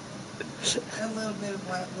 A little bit of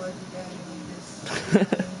black blood you got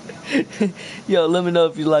in this. Yo, let me know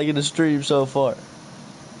if you liking the stream so far.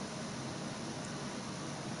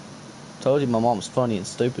 Told you my mom was funny and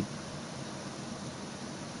stupid.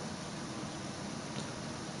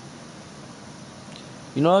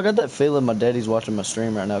 You know, I got that feeling my daddy's watching my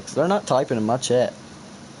stream right now because they're not typing in my chat.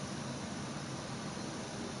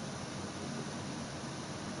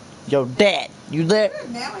 Yo, Dad, you there?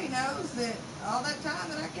 Now he knows that all that time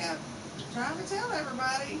that I kept trying to tell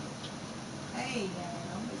everybody, hey,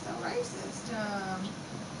 don't be so racist.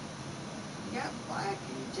 You got black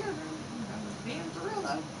in your children. I was being for real,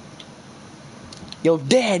 though. Yo,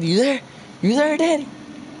 Dad, you there? You there, Daddy?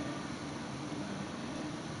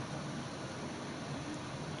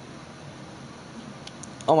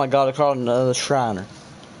 Oh my God, I caught another Shriner.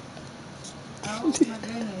 Oh my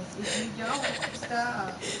goodness, if you don't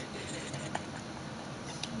stop.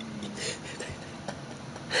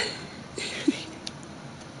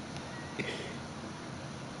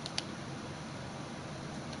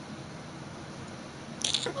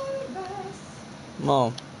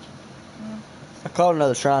 Mom, I caught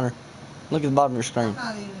another Shriner. Look at the bottom of your screen. I'm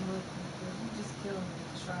not even looking because you're just killing me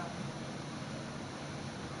with the shrine.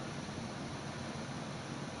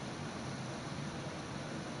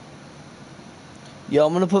 Yo,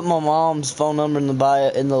 I'm gonna put my mom's phone number in the bio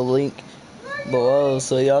in the link below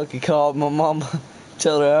so y'all can call my mom,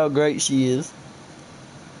 tell her how great she is.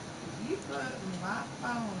 You put my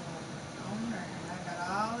phone on there, and I got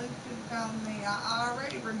all these people calling me. I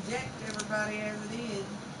already reject everybody as it is.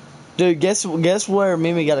 Dude, guess where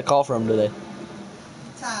Mimi got a call from today?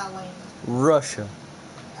 Thailand. Russia.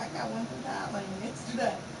 I got one from Thailand. It's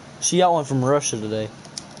today. She got one from Russia today.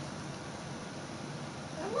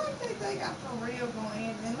 And what they think I'm for real going to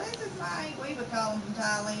answer? Unless it's my Aunt Weaver calling from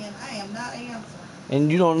Thailand, I am not answering.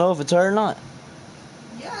 And you don't know if it's her or not.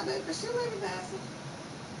 Yeah, I do, because she'll leave a message.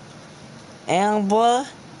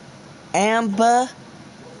 Amber.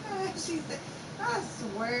 She said, I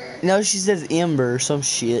swear. No, she says Ember or some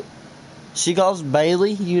shit. She calls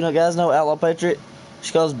Bailey. You know, guys know Outlaw Patriot.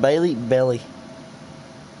 She calls Bailey Belly.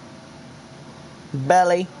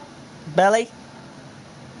 Belly. Belly.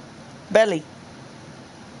 Belly.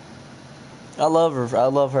 I love her. I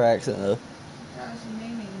love her accent though. Gosh, you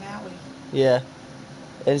made me Maui. Yeah.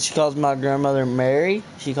 And she calls my grandmother Mary.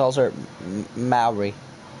 She calls her Maori.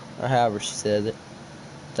 Or however she says it.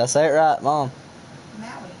 Did I say it right, Mom?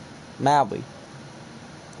 Maui. Maui.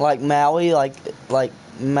 Like Maui, like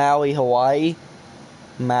Maui, Hawaii.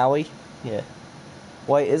 Maui? Yeah.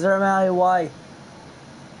 Wait, is there a Maui, Hawaii?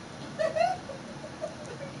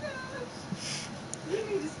 You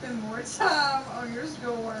need to spend more time on your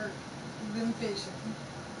schoolwork than fishing.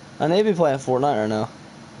 I need to be playing Fortnite right now.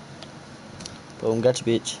 Boom, gotcha,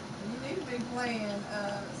 bitch. You need to be playing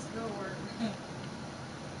schoolwork.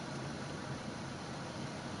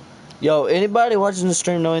 Yo, anybody watching the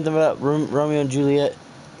stream know anything about Romeo and Juliet?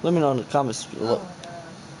 Let me know in the comments. Oh my gosh.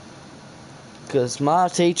 Because my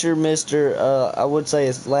teacher, Mr. I would say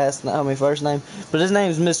his first name, but his name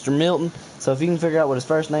is Mr. Milton. So if you can figure out what his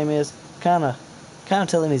first name is, kind of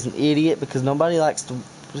tell him he's an idiot because nobody likes to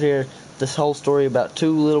hear this whole story about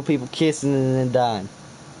two little people kissing and then dying.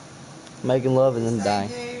 Making love and then dying.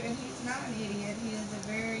 Dude, and he's not an idiot. He is a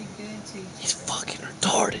very good teacher. He's fucking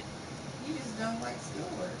retarded. You just don't like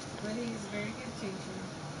schoolwork, but he's a very good teacher.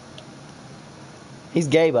 He's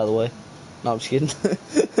gay, by the way. No, I'm just kidding. Who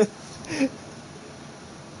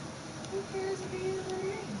cares if he is or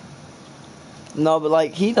he ain't? No, but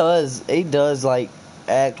like he does like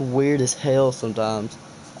act weird as hell sometimes.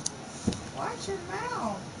 Watch your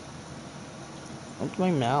mouth. What's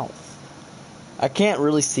my mouth? I can't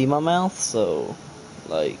really see my mouth, so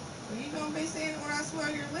like. Well, you gonna be saying it when I swell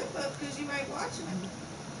your lip up because you ain't watching him.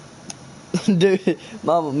 Dude,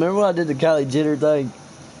 Mama, remember when I did the Kylie Jenner thing?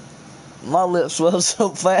 My lips swelled so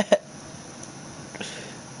fat.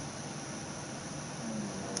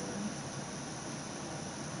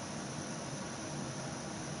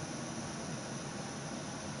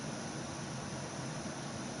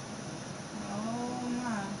 Oh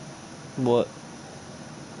my. What?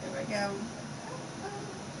 Here we go.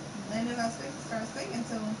 Then if I start singing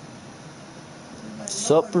to him, like,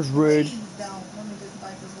 Supper's Lord, ready. please don't. Let me just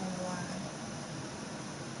bite this one line.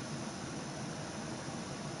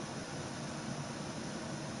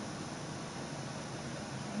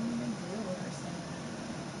 I don't even deal with her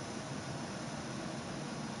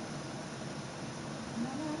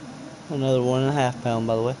singing. Another 1.5 pound,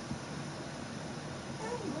 by the way.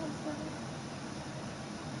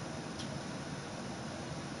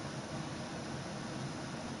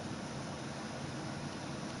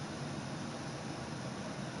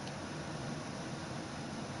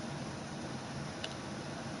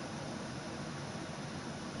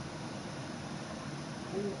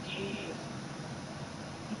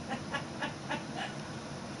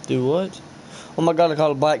 Do what? Oh my God! I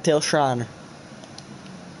caught a blacktail Shriner.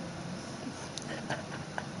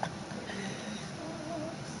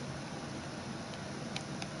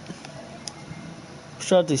 Let's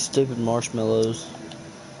try these stupid marshmallows.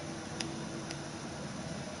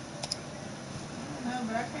 I don't know,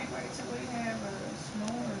 but I can't wait till we have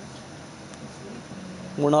s'mores this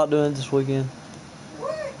weekend. We're not doing it this weekend.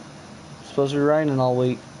 What? It's supposed to be raining all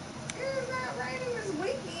week. It is not raining this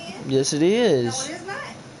weekend. Yes, it No, is. it is not.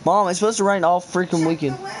 Mom, it's supposed to rain all freaking Check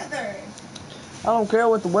weekend. the weather. I don't care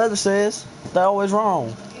what the weather says. They're always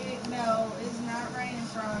wrong. No, it's not raining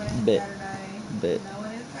Friday and Bet. Saturday. Bet. No,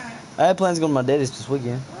 it is not. I had plans to go to my daddy's this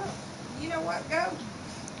weekend. Well, you know what? Go.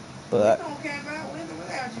 But We don't care about with or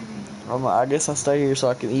without you. I guess I stay here so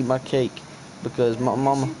I can eat my cake. Because my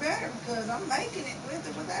mama... You better, because I'm making it with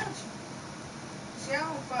or without you. It's your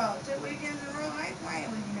own fault. 2 weekends in a row, I ain't playing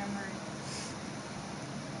with you no more.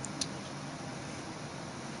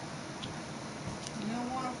 You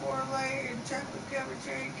don't want a 4-layer chocolate covered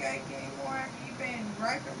cherry cake anymore after you've been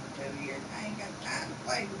raping for 2 years? I ain't got time to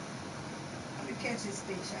play with you. Let me catch this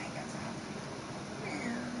fish. I ain't got time for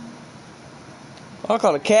you. I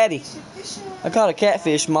caught a catty. I caught a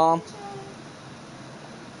catfish, Mom.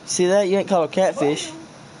 See that? You ain't caught a catfish. Boom.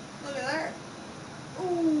 Look at that.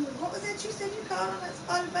 Ooh, what was that you said you caught on that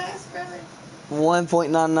spotted bass, brother?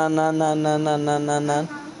 1.999999999.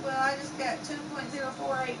 Well, I just got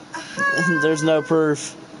 2.048. There's no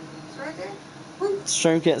proof. It's right there. The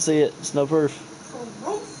stream can't see it. It's no proof.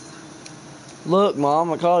 Proof. Look,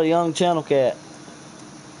 Mom, I caught a young channel cat.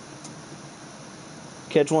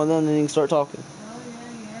 Catch one of them, then you can start talking. Oh,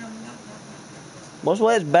 yeah. Most of the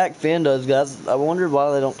way its back fin does, guys. I wonder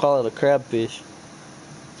why they don't call it a crabfish.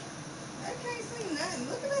 I can't see nothing.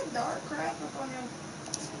 Look at that dark crap up on your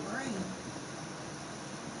screen.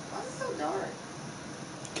 Why is it so dark?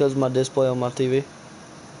 Because of my display on my TV. You need to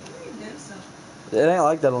do something. It ain't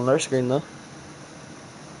like that on their screen, though. Is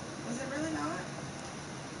it really not?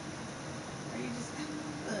 Or you just...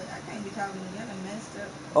 Look, I can't be talking to you. I done messed up.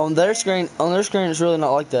 On their screen, it's really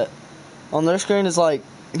not like that. On their screen, it's like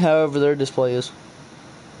however their display is.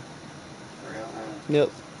 For real, though? Yep.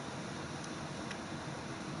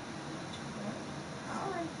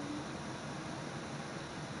 All right.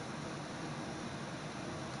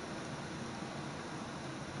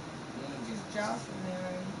 You ain't just jostling me,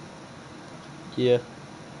 right? Yeah.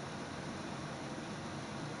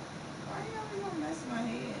 Why are you always gonna mess with my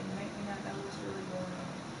head and make me not know what's really going on?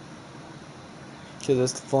 Because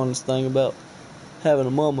that's the funnest thing about having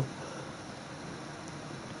a mama.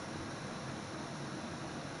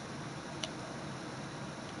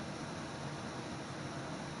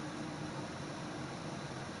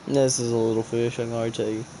 This is a little fish, I can already tell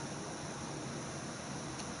you.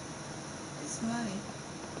 It's money.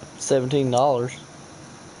 $17.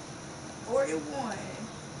 41.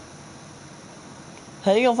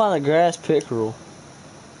 How you gonna find a grass pickerel?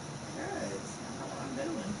 Because I know what I'm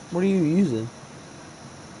doing. What are you using?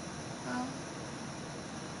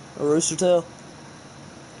 A rooster tail?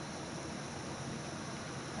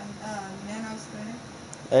 Nano spinner.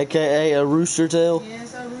 AKA a rooster tail?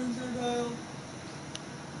 Yes, a rooster tail.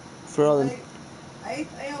 For all them.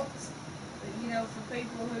 8th ounce. You know, for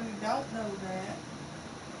people who don't know that.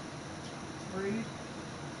 Rude.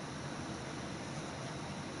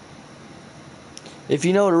 If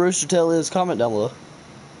you know what a rooster tail is, comment down below.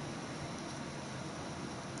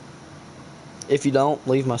 If you don't,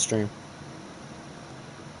 leave my stream.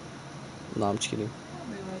 No, I'm just kidding. I'll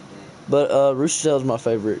be like that. But rooster tail is my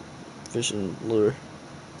favorite fishing lure.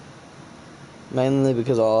 Mainly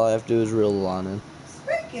because all I have to do is reel the line in.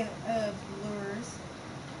 Speaking of lures,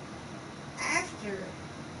 after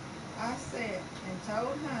I said and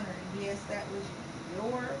told Hunter, yes, that was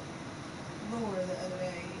your lure the other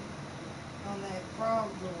day on that frog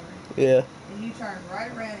lure. Yeah. And you turned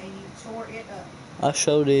right around and you tore it up. I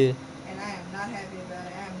sure did. And I am not happy about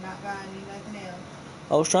it. I am not buying you nothing else.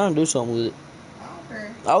 I was trying to do something with it. I don't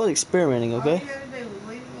care. I was experimenting, okay? All you had to do was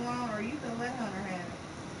leave it alone, or you could let Hunter have it.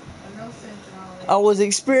 There's no sense in all that. I was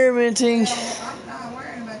experimenting. Well, I'm not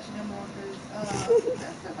worrying about you no more because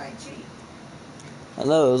that stuff ain't cheap. I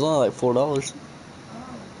know, it was only like $4. Oh,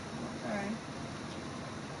 okay.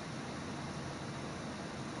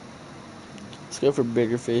 Let's go for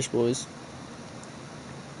bigger fish, boys.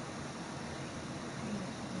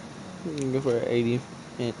 We can go for an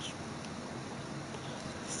 80-inch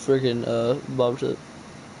freaking bob tip.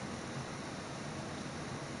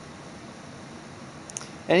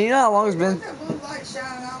 And you know how long it's been? Look at that blue light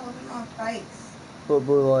shining all over my face. What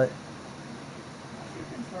blue light? You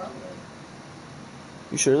control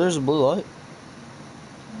it. You sure there's a blue light?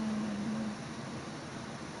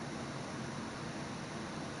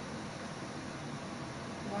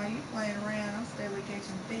 While you playing around, I'm steadily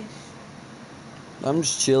catching fish. I'm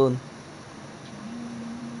just chilling.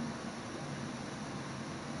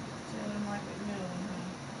 Chilling like a new one, huh?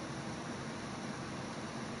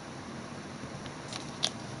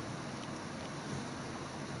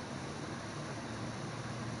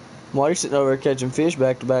 While you're sitting over there catching fish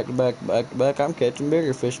back to back to back to back to back, I'm catching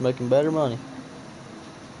bigger fish, making better money.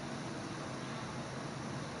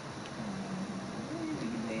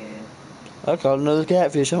 I caught another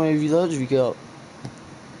catfish. How many of those have you caught?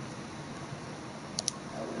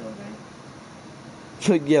 A little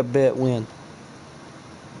bit. Yeah, bet when.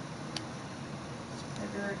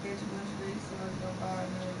 After I catch a bunch of these, so I go buy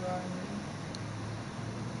another.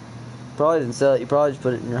 Probably didn't sell it. You probably just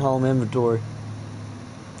put it in your home inventory.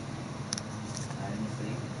 I didn't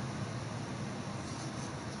see.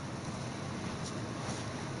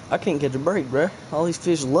 I can't catch a break, bruh. All these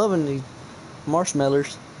fish loving these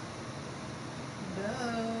marshmallows. Duh.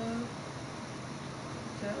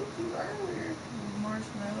 Told you earlier.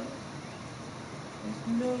 Marshmallow. It's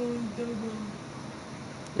no double.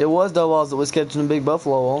 It was dough balls that was catching the big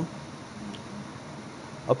buffalo on.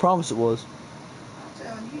 I promise it was. I'm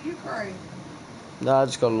telling you, you crazy. Nah, I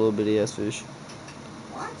just caught a little bitty ass fish.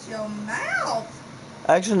 Watch your mouth.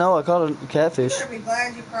 Actually, no, I caught a catfish. You better be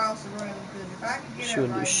glad you crossed the room, because if I could get She up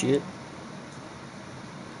wouldn't right do shit. now.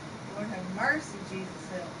 Lord have mercy, Jesus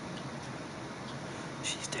help me.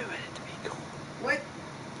 She's doing it to be cool. What?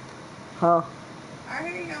 Huh? I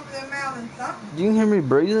hear you over there mouthing something. Do you hear me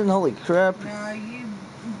breathing? Holy crap. No, you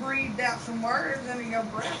breathed out some words under your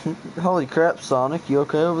breath. Holy crap, Sonic. You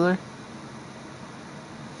okay over there?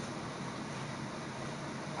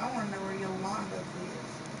 I want to know where Yolanda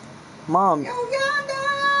is. Mom.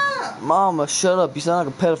 Yolanda! Mama, shut up. You sound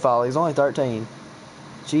like a pedophile. He's only 13.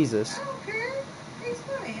 Jesus. I don't care. He's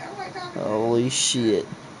funny. I like talking to him. Holy shit.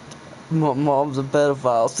 Mom's a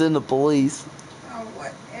pedophile. Send the police. Oh,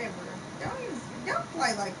 whatever. Don't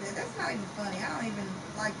play like that. That's not even funny. I don't even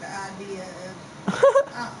like the idea of,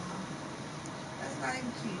 That's not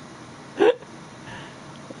even cute.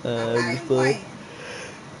 I'm not even playing.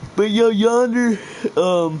 But yo, yonder,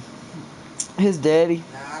 his daddy.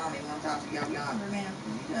 No, I don't even want to talk to Yo Yonder now.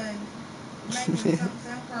 You done making something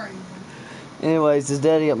sound crazy. Anyways, his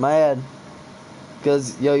daddy got mad.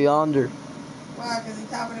 Because Yo Yonder. Why? Because he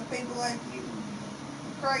talking to people like you?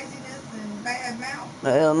 Craziness and bad mouth?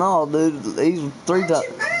 Hell no, dude. He's three times.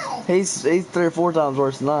 He's 3 or 4 times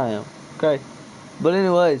worse than I am. Okay. But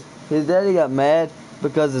anyways, his daddy got mad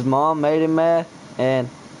because his mom made him mad, and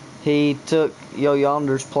he took Yo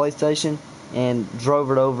Yonder's PlayStation and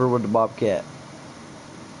drove it over with the Bobcat.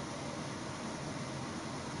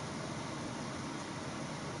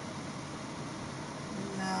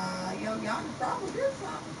 Nah, Yo Yonder probably did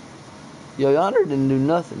something. Yo Yonder didn't do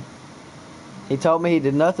nothing. He told me he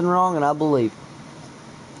did nothing wrong, and I believe him.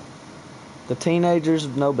 The teenagers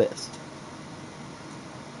know best.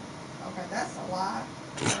 Okay, that's a lie.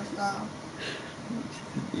 First off.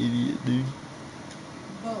 Idiot, dude.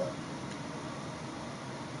 But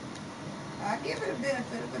I give it a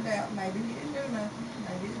benefit of the doubt. Maybe he didn't do nothing.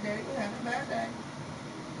 Maybe his daddy was having a bad day.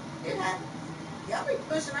 It happens. Y'all be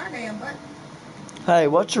pushing our damn button. Hey,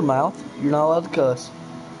 watch your mouth. You're not allowed to cuss.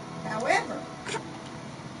 However,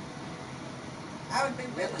 I would be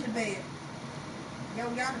willing to bet Yo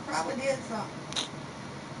Yonder probably did something.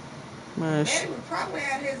 Daddy was probably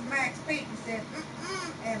at his max peak and said,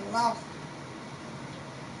 and lost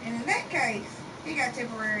it. And in that case, he got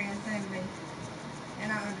temporary insanity.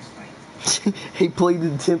 And I understand. He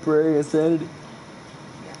pleaded temporary insanity.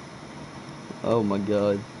 Yeah. Oh my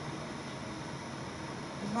God.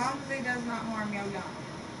 As long as he does not harm Yo Yonder.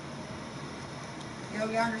 Yo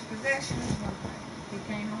Yonder's possession is one thing. He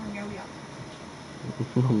can't harm Yo Yonder.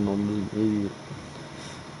 My mom's an idiot.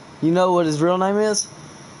 You know what his real name is?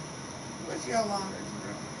 What's Yo Yonder's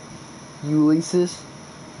real name? Ulysses.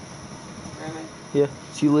 Really? Yeah,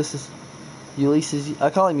 it's Ulysses. Ulysses. I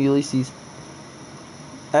call him Ulysses.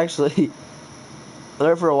 Actually,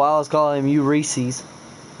 there for a while I was calling him Ulysses,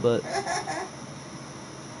 but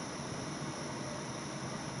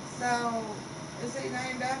So, is he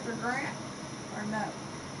named after Grant or no?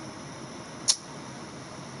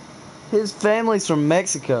 his family's from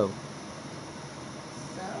Mexico.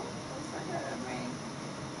 So, what's that mean?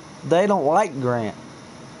 They don't like Grant.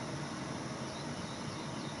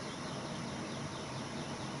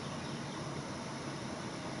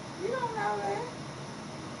 You don't know that.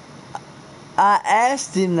 I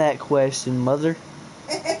asked him that question, Mother.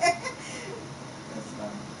 That's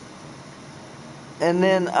funny. And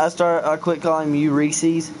then I quit calling him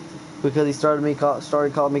Ulysses because he started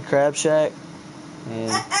calling me Crab Shack.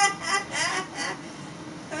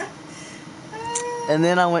 And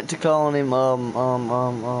then I went to calling him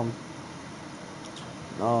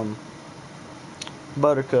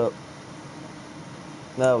Buttercup.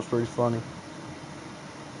 That was pretty funny.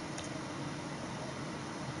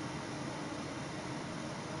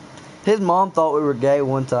 His mom thought we were gay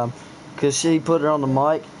one time because she put her on the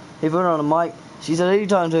mic. He put her on the mic. She said, "Who are you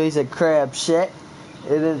talking to?" He said, "Crab Shack."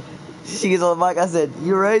 And then she gets on the mic. I said,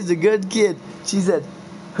 "You raised a good kid." She said,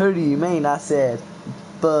 "Who do you mean?" I said,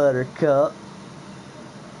 "Buttercup."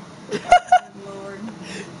 Lord.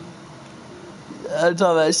 I'm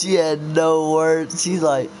talking about she had no words. She's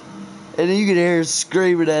like, and then you could hear her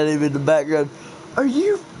screaming at him in the background, "Are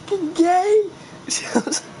you fucking gay?" I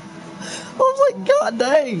was like, God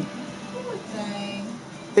dang. Poor thing.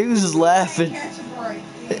 He was just laughing. Catch a break.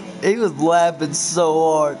 He was laughing so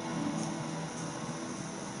hard.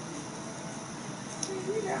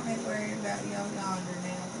 You got me worried about Yo Yonder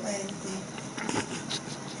now.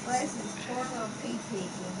 Bless his poor little pea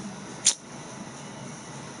picking.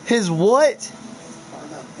 His what? His poor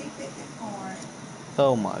little pea picking heart.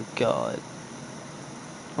 Oh my God.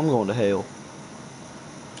 I'm going to hell.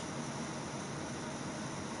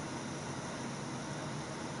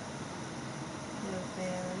 Little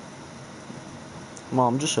fella.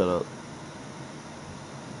 Mom, just shut up.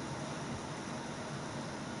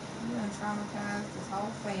 You done traumatized his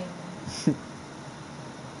whole family.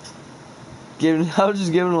 I was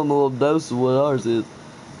just giving him a little dose of what ours is.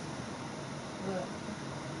 Look.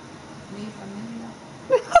 Me familia.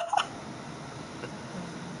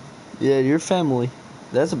 Yeah, your family.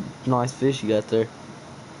 That's a nice fish you got there.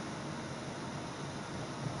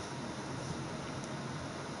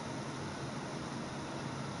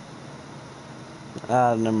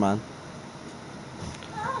 Ah, never mind.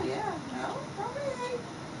 Oh, yeah. No, probably ain't.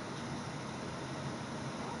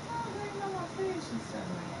 Sometimes there ain't no more fish and stuff,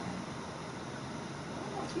 man. I'm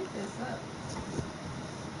gonna keep this up.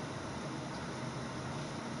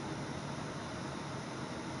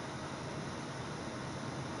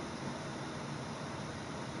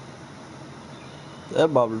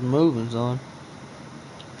 That bobber's moving, son.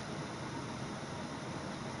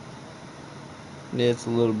 Yeah, it's a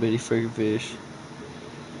little bitty freaking fish.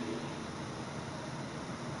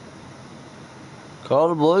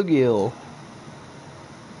 Caught a bluegill.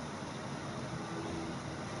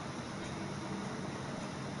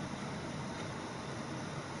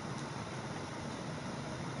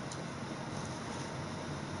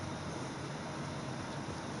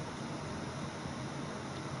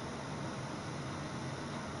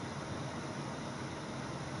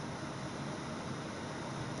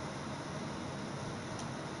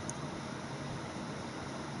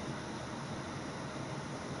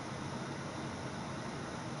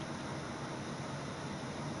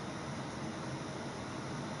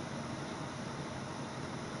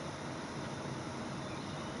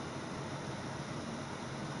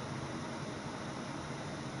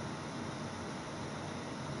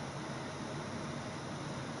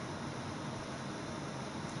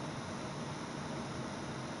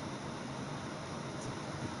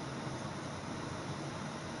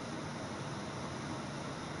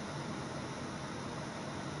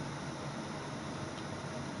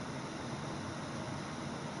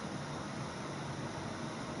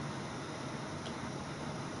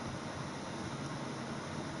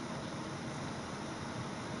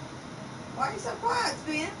 Why are you so quiet,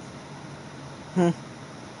 Spence? Hmm.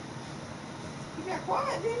 You got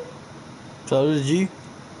quiet, didn't you? So did you?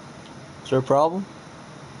 Is there a problem?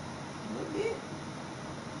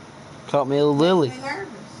 Caught me a lily. Makes me nervous.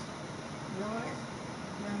 Yours,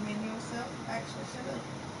 young man yourself, actually shut up.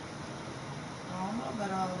 I don't know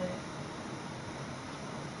about all that.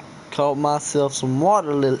 Caught myself some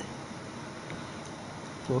water lily.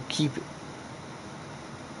 We'll keep it.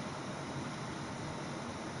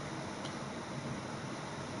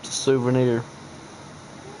 It's a souvenir.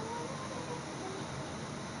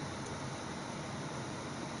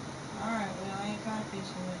 Alright, well, I ain't caught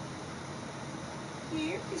fishing with.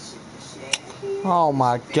 Here, fish. Here. Oh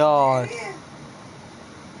my God.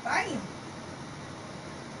 Bam.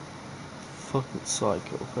 Fucking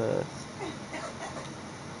psychopath.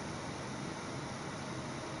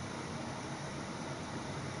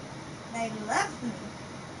 They love me.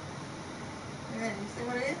 You ready? See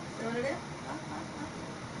what it is? See what it is?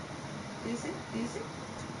 Do you see? Do you see?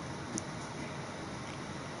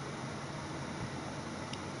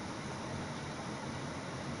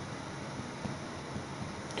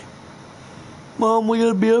 Mom, we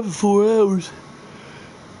gotta be up in 4 hours.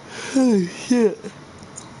 Holy shit.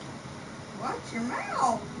 Watch your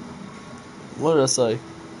mouth. What did I say?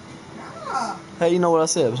 Nah. Hey, you know what I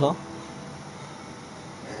said, huh?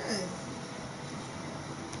 Good.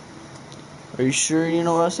 Are you sure you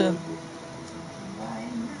know what I said?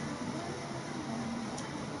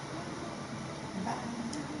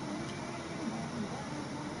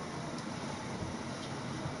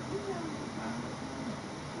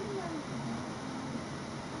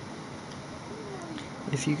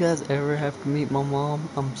 If you guys ever have to meet my mom,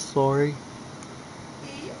 I'm sorry.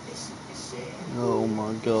 Oh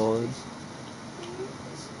my God.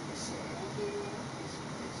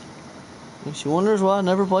 And she wonders why I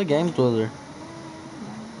never play games with her.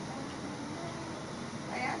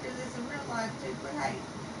 Hey, I do this in real life too, but hey.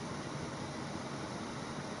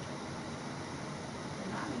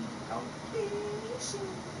 And I need to go fishing.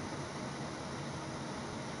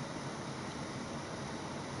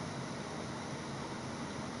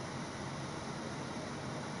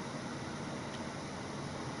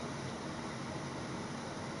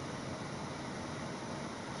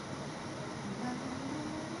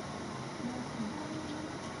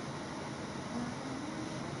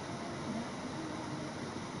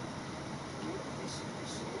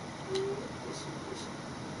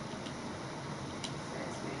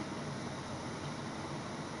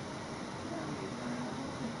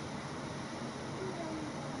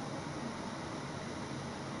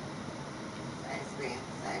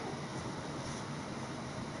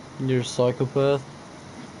 You're a psychopath.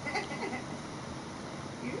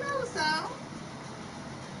 You know so.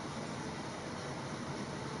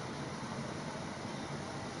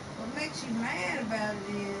 What makes you mad about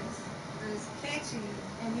it is it's catchy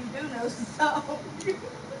and you do know so.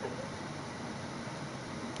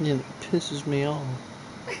 Yeah, it pisses me off.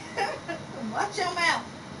 Watch your mouth.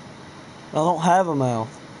 I don't have a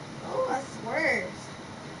mouth. Oh, I swear.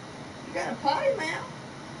 You got a potty mouth.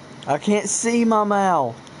 I can't see my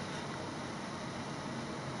mouth.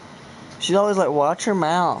 She's always like, watch your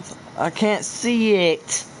mouth. I can't see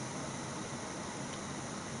it.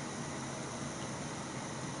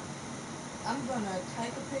 I'm going to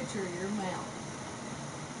take a picture of your mouth.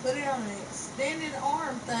 Put it on an extended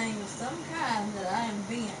arm thing of some kind that I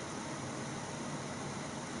invent.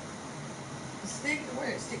 Stick it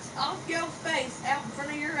where it sticks off your face out in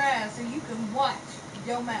front of your eyes so you can watch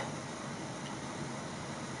your mouth.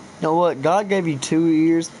 You know what? God gave you 2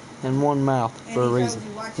 ears and 1 mouth for a reason.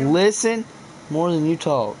 Listen more than you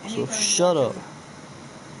talk. So shut up.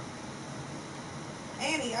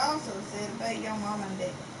 And he also said, obey your mom and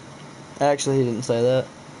dad. Actually, he didn't say that.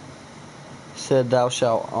 He said, thou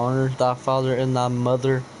shalt honor thy father and thy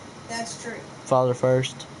mother. That's true. Father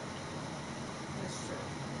first. That's true.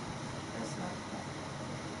 That's not the point.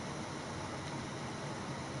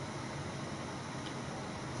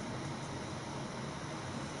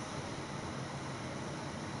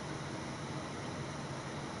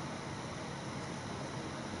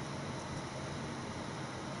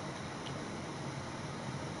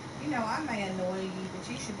 You know, I may annoy you, but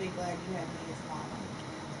you should be glad you have me as mama.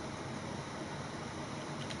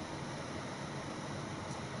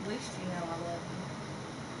 At least you know I love you.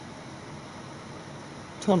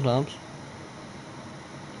 Sometimes.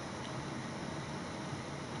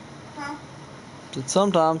 Huh?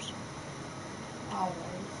 Sometimes. Always.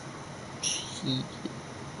 Shit.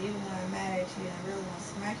 Even when I'm mad at you and I really want to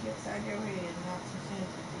smack you upside your head and knock some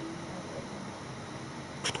sense into you, I love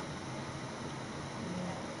you. You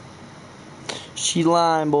know it. She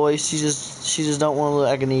lying, boys. She just don't want to look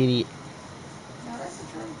like an idiot. No, that's the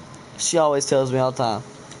truth. She always tells me all the time,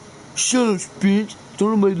 shut up, bitch.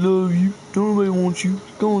 Don't nobody love you. Don't nobody want you.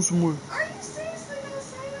 Go on somewhere. Are you seriously gonna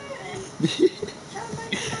say that? Trying to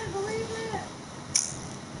make somebody believe that?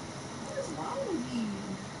 What is wrong with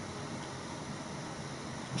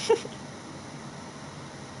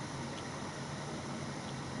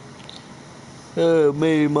you? Oh,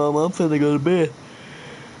 man, Mom, I'm finna go to bed.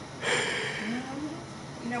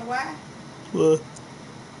 You know why? What?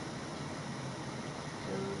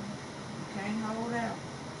 You can't hold out.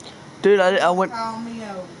 Dude, I went. Call me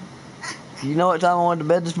old. You know what time I went to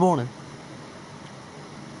bed this morning?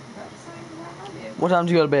 About the same time I did. What time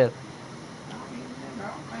did you go to bed? I don't even remember. I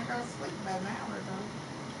don't think I was asleep about an hour ago.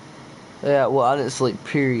 Yeah, well, I didn't sleep,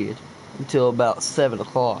 period, until about 7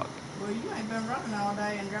 o'clock. Well, you ain't been running all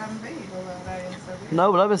day and driving vehicles all day and so good.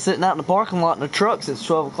 No, but I've been sitting out in the parking lot in the truck since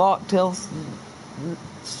 12 o'clock till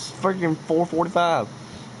freaking 4:45.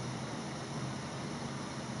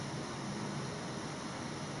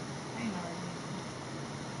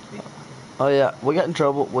 Oh yeah, we got in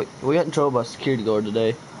trouble. We got in trouble by a security guard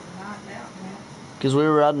today. Because we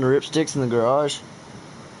were riding the ripsticks in the garage.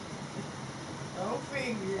 Go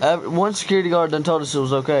figure. One security guard done told us it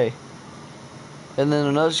was okay. And then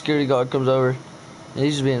another security guard comes over, and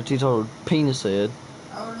he's just being a teetotal penis head.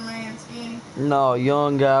 Older man, skinny? No,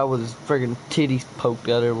 young guy with his freaking titties poked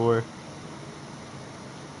out everywhere.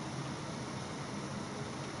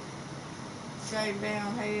 Shaved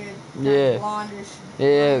down head. Yeah. Blondish.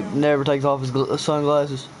 Yeah, Brown. never takes off his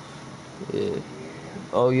sunglasses. Yeah.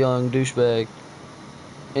 Oh, young douchebag.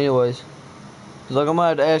 Anyways, he's like, I'm gonna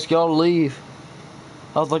have to ask y'all to leave.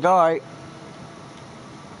 I was like, alright.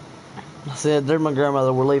 I said, there's my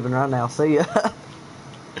grandmother, we're leaving right now. See ya.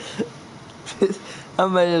 I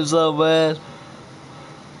made him so bad.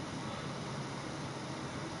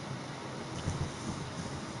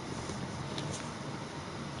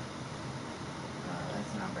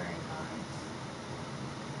 That's not very nice.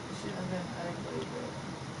 It shouldn't have been ugly, but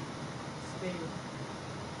still.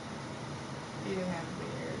 You didn't have to be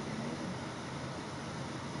arrogant either.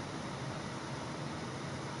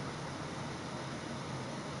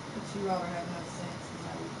 But you ought to have enough sense to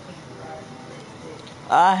know you can't ride in the stick.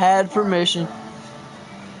 I had permission.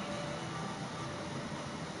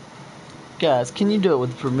 Guys, can you do it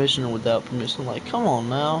with permission or without permission? Like, come on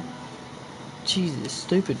now. Jesus,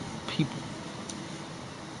 stupid people.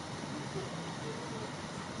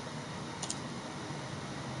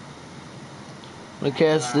 I'm gonna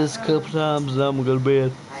cast this a couple times and I'm gonna go to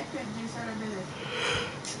bed. I couldn't do so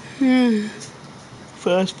good.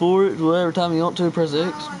 Fast forward, whatever time you want to, press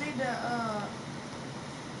X. Oh, I need to, I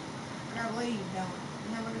gotta leave, don't I?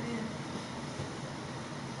 You know what it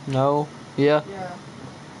is? No. Yeah. Yeah.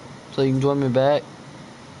 So you can join me back.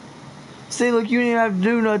 See, look, you didn't even have to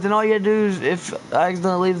do nothing. All you had to do is, if I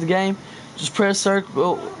accidentally leave the game, just press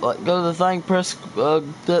circle, like go to the thing, press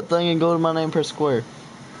that thing, and go to my name, press square.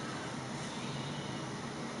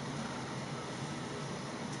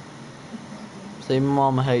 See, my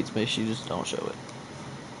mama hates me. She just don't show it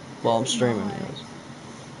while I'm streaming. Anyways.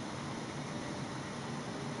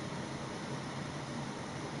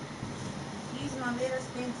 Use my little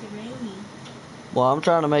Spencer Rainey. Well, I'm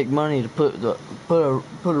trying to make money to put a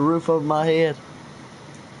roof over my head,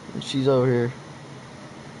 and she's over here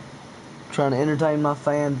trying to entertain my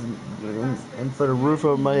fans and put a roof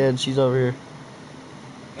over my head. And she's over here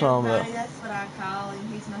talking about. That's what I call him.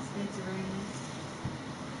 He's my Spencer Rainey.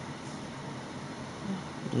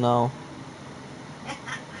 No.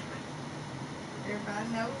 Everybody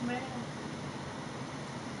knows me.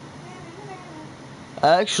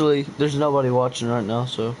 Actually, there's nobody watching right now,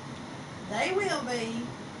 so. They will be.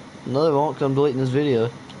 No, they won't, 'cause I'm deleting this video.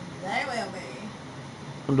 They will be.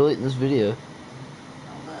 I'm deleting this video. Oh,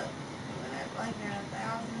 look. We went up like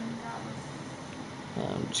 $1,000.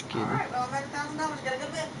 I'm just kidding. Alright, well, I made $1,000. Gotta go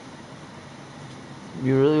to bed.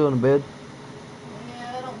 You really going to bed?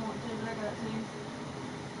 Yeah, I don't want to, but I got to.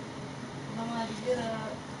 I'm gonna have to get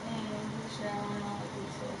up and do the shower and all that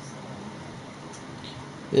good stuff,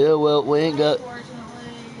 so. Yeah, well, we ain't got.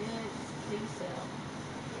 Unfortunately, it's peace out.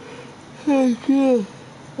 Heck yeah.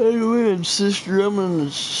 Hey, man, sister, I'm in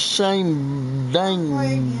the same dang.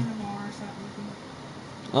 Play again tomorrow or something.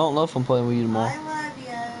 I don't know if I'm playing with you tomorrow. I love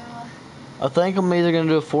you. I think I'm either going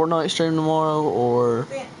to do a Fortnite stream tomorrow or.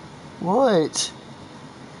 Ben, What?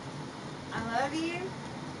 I love you.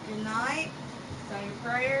 Good night. Say your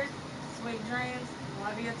prayers. Sweet dreams.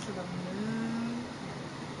 Love you to the moon.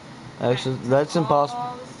 Actually, that's impossible.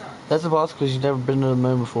 All the stars. That's impossible because you've never been to the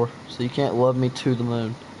moon before. So you can't love me to the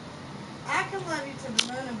moon. I can love you to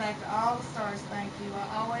the moon and back to all the stars, thank you.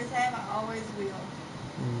 I always have, I always will.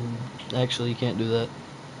 Actually, you can't do that.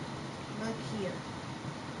 Look here.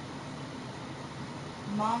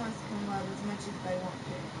 Mamas can love as much as they want to.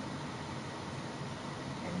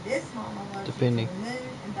 And this mama loves Depending. you to the moon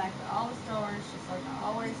and back to all the stars, just like I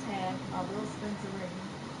always have, my little Spencer ring.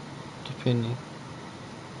 Depending.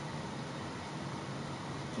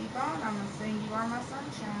 Keep on, I'm going to sing You Are My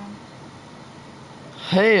Sunshine.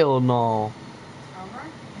 Hell no.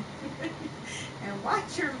 Alright. And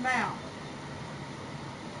watch your mouth.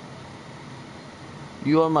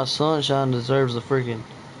 You Are My Sunshine deserves a freaking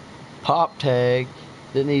pop tag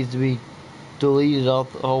that needs to be deleted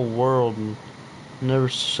off the whole world and never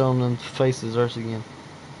shown them faces earth again.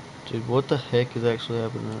 Dude, what the heck is actually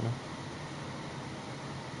happening right now?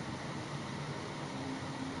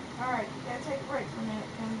 Alright, you gotta take a break for a minute.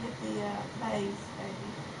 Come get the maze, baby.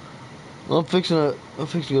 Well, I'm fixing to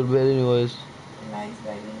go to bed anyways. The maze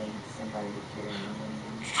baby needs somebody to carry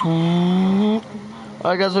him.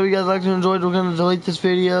 Alright guys, hope you guys liked and enjoyed. We're going to delete this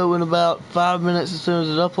video in about 5 minutes as soon as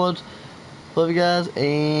it uploads. Love you guys,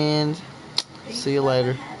 and see you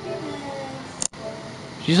later.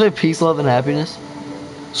 Did you say peace, love, and happiness?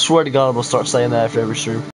 Swear to God, I'm going to start saying that after every stream.